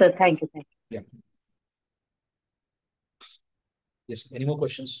 Yes sir, thank you thank you. Yeah. Yes. Any more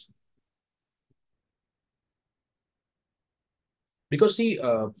questions? Because see,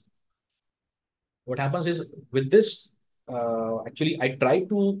 what happens is with this, actually, I try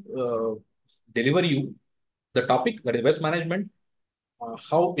to deliver you the topic, that is waste management,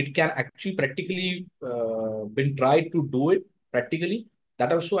 how it can actually practically been tried to do it practically.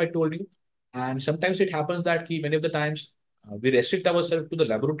 That also I told you. And sometimes it happens that many of the times we restrict ourselves to the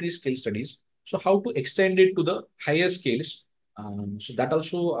laboratory scale studies. So how to extend it to the higher scales? So that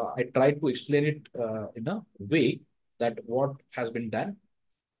also I try to explain it in a way that what has been done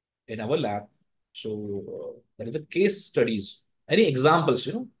in our lab. So there is a case studies, any examples,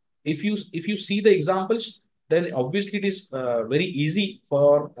 if you see the examples, then obviously it is very easy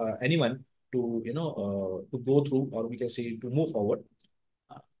for anyone to, to go through, or we can say to move forward.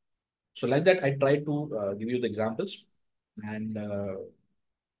 So like that, I try to give you the examples and to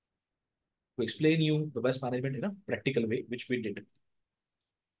explain you the best management in a practical way, which we did.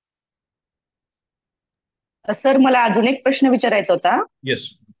 Sir, मला अजून एक प्रश्न विचारायचा होता.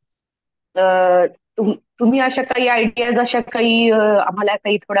 Yes. तुम्ही अशा काही ideas, अशा काही आम्हाला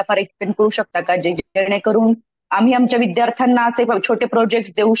काही थोडाफार एक्सप्लेन करू शकता का, जेणेकरून आम्ही आमच्या विद्यार्थ्यांना असे छोटे प्रोजेक्ट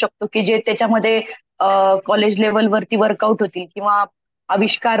देऊ शकतो की जे त्याच्यामध्ये कॉलेज लेवलवरती वर्कआउट होतील, किंवा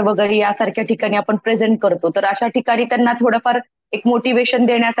आविष्कार वगैरे यासारख्या ठिकाणी आपण प्रेझेंट करतो, तर अशा ठिकाणी त्यांना थोडंफार एक मोटिवेशन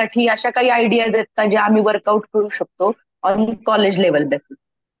देण्यासाठी अशा काही आयडियाज आहेत का जे आम्ही वर्कआउट करू शकतो on college level basis?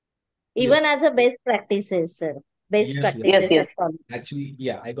 Even as a best practices, sir. Best Yes, practices. yes. at college. Actually,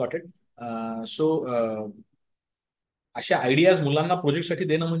 yeah, I got it. So अशा आयडियाज मुलांना प्रोजेक्टसाठी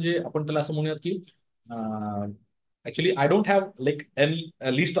देणं म्हणजे आपण त्याला असं म्हणूयात की actually I don't have like a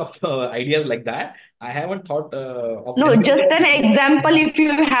list of ideas like that. I haven't thought of No, anything. just an example if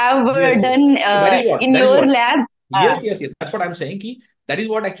you have Yes, yes. done So that is what, in that is your what. lab. Yes. That's what I'm saying. Ki, that is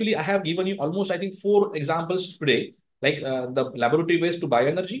what actually I have given you almost, I think, 4 examples today. Like the laboratory waste to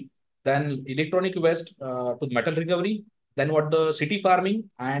bioenergy, then electronic waste to metal recovery, then what the city farming,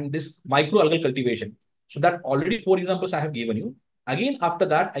 and this microalgal cultivation. So that already 4 examples I have given you. Again, after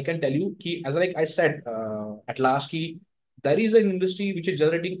that, I can tell you ki, as like I said at last, ki, there is an industry which is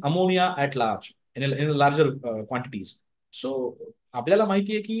generating ammonia at large in a larger quantities. So आपल्याला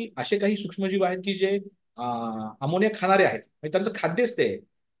माहिती आहे की असे काही सूक्ष्मजीव आहेत की जे ammonia खाणारे आहेत, म्हणजे त्यांचं खाद्यच ते आहे.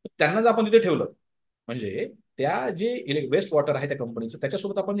 त्यांना जर आपण तिथे ठेवलं, म्हणजे त्या जे वेस्ट वॉटर आहे त्या कंपनीचं,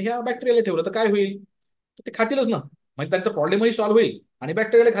 त्याच्यासोबत आपण ह्या बॅक्टेरियाला ठेवलं तर काय होईल? तर ते खातीलच ना. म्हणजे त्यांचा प्रॉब्लेमही सॉल्व्ह होईल आणि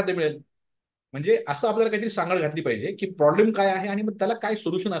बॅक्टेरियाला खाद्य मिळेल. म्हणजे असं आपल्याला काहीतरी सांगायला घातली पाहिजे की प्रॉब्लेम काय आहे आणि मग त्याला काय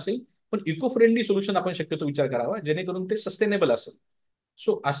सोल्युशन असेल, पण इको फ्रेंडली सोल्युशन आपण शक्यतो विचार करावा, जेणेकरून ते सस्टेनेबल असेल.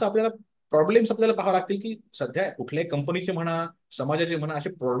 सो असं आपल्याला प्रॉब्लेम्स आपल्याला पाहावं लागतील की सध्या कुठल्याही कंपनीचे म्हणा, समाजाचे म्हणा, असे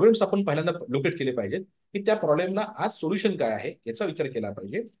प्रॉब्लेम्स आपण पहिल्यांदा लोकेट केले पाहिजेत की त्या प्रॉब्लेमला आज सोल्युशन काय आहे याचा विचार केला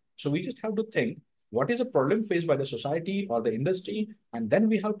पाहिजे. So we just have to think what is a problem faced by the society or the industry, and then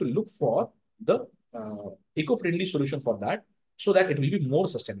we have to look for the eco-friendly solution for that, so that it will be more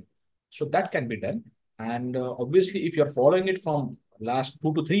sustainable. So that can be done, and obviously if you are following it from last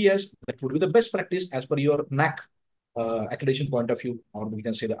 2 to 3 years, that would be the best practice as per your NAC accreditation point of view, or we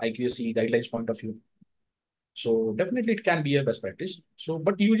can say the IQAC guidelines point of view. So definitely it can be a best practice. So,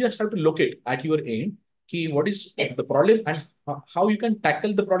 but you just have to locate at your end key what is the problem and how you can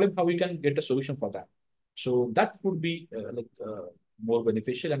tackle the problem, how you can get a solution for that. So that would be more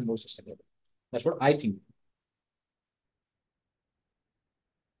beneficial and more sustainable. That's what I think.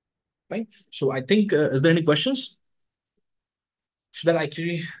 Right. So I think, is there any questions? Should I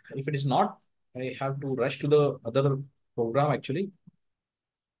actually, if it is not, I have to rush to the other program actually.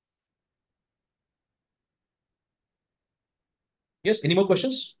 Yes, any more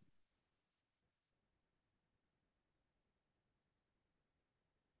questions?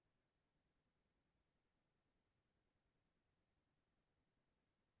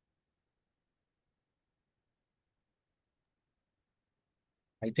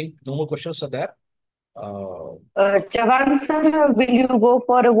 I think no more questions are there. Chavan sir, will you go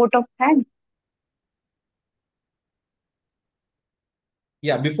for a vote of thanks?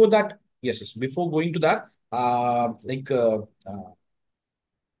 Yeah, before that, yes. Before going to that, I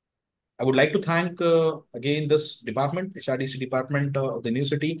would like to thank again this department, HRDC department of the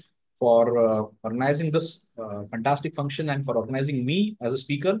university, for organizing this fantastic function and for organizing me as a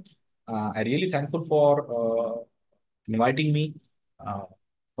speaker. I really thankful for inviting me uh,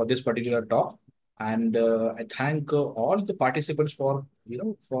 for this particular talk, and I thank all the participants for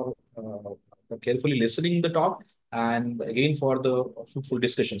for carefully listening the talk, and again for the fruitful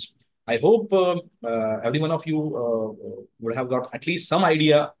discussions. I hope every one of you would have got at least some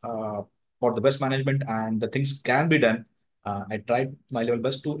idea for the best management and the things can be done. I tried my level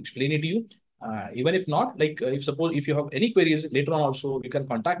best to explain it to you. Even if not, if suppose if you have any queries later on, also you can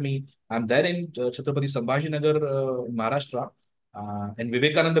contact me. I'm there in Chhatrapati Sambhajinagar in Maharashtra, in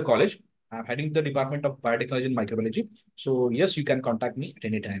Vivekananda College. I'm heading the Department of Biotechnology and Microbiology. So yes, you can contact me at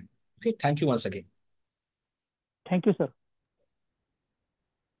any time. Okay, thank you once again. Thank you, sir.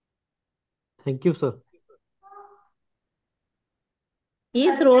 Thank you, sir.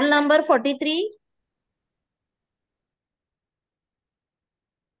 Is roll number 43?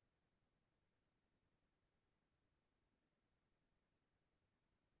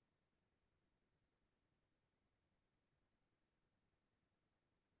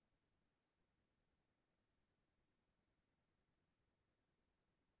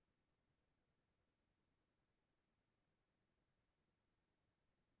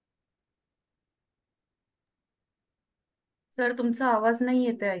 Sir तुमचा आवाज नाही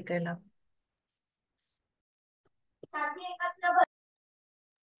येते ऐकायला.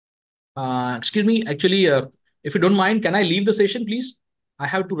 Excuse me, actually, if you don't mind, can I leave the session, please? I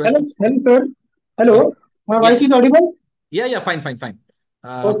have to rest. Hello, sir. Hello. My voice is audible? Yeah, fine.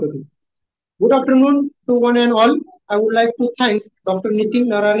 Okay. Good afternoon to one and all. I would like to thank Dr. Nitin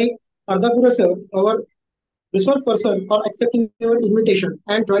Narari Adhapure sir, our resource person, for accepting your invitation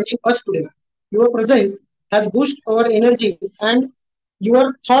and joining us today. Your presence has boosted our energy and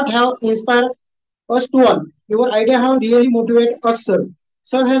your thought have inspired us to all. Your idea have really motivated us, sir.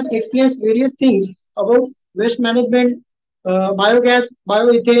 Sir has explained various things about waste management, biogas,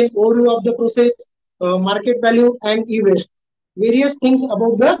 bioethane, overview of the process, market value, and e-waste. Various things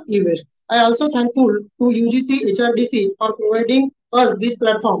about the e-waste. I also thankful to UGC HRDC for providing us this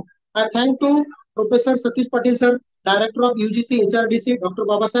platform. I thank to Professor Satish Patil sir, Director of UGC HRDC, Dr.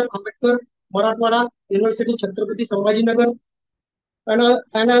 Babasaheb Ambedkar, Marathwada University, Chhatrapati Sambhajinagar,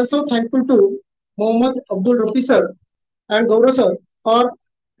 and also thankful to Mohammad Abdul Rafi sir and Gaurav sir for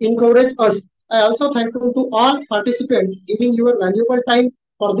encourage us. I also thankful to all participants giving your valuable time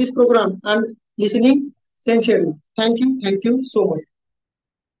for this program and listening sincerely. Thank you so much.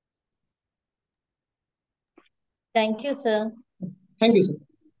 Thank you, sir. Thank you, sir.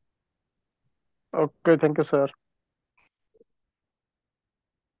 Okay, thank you, sir.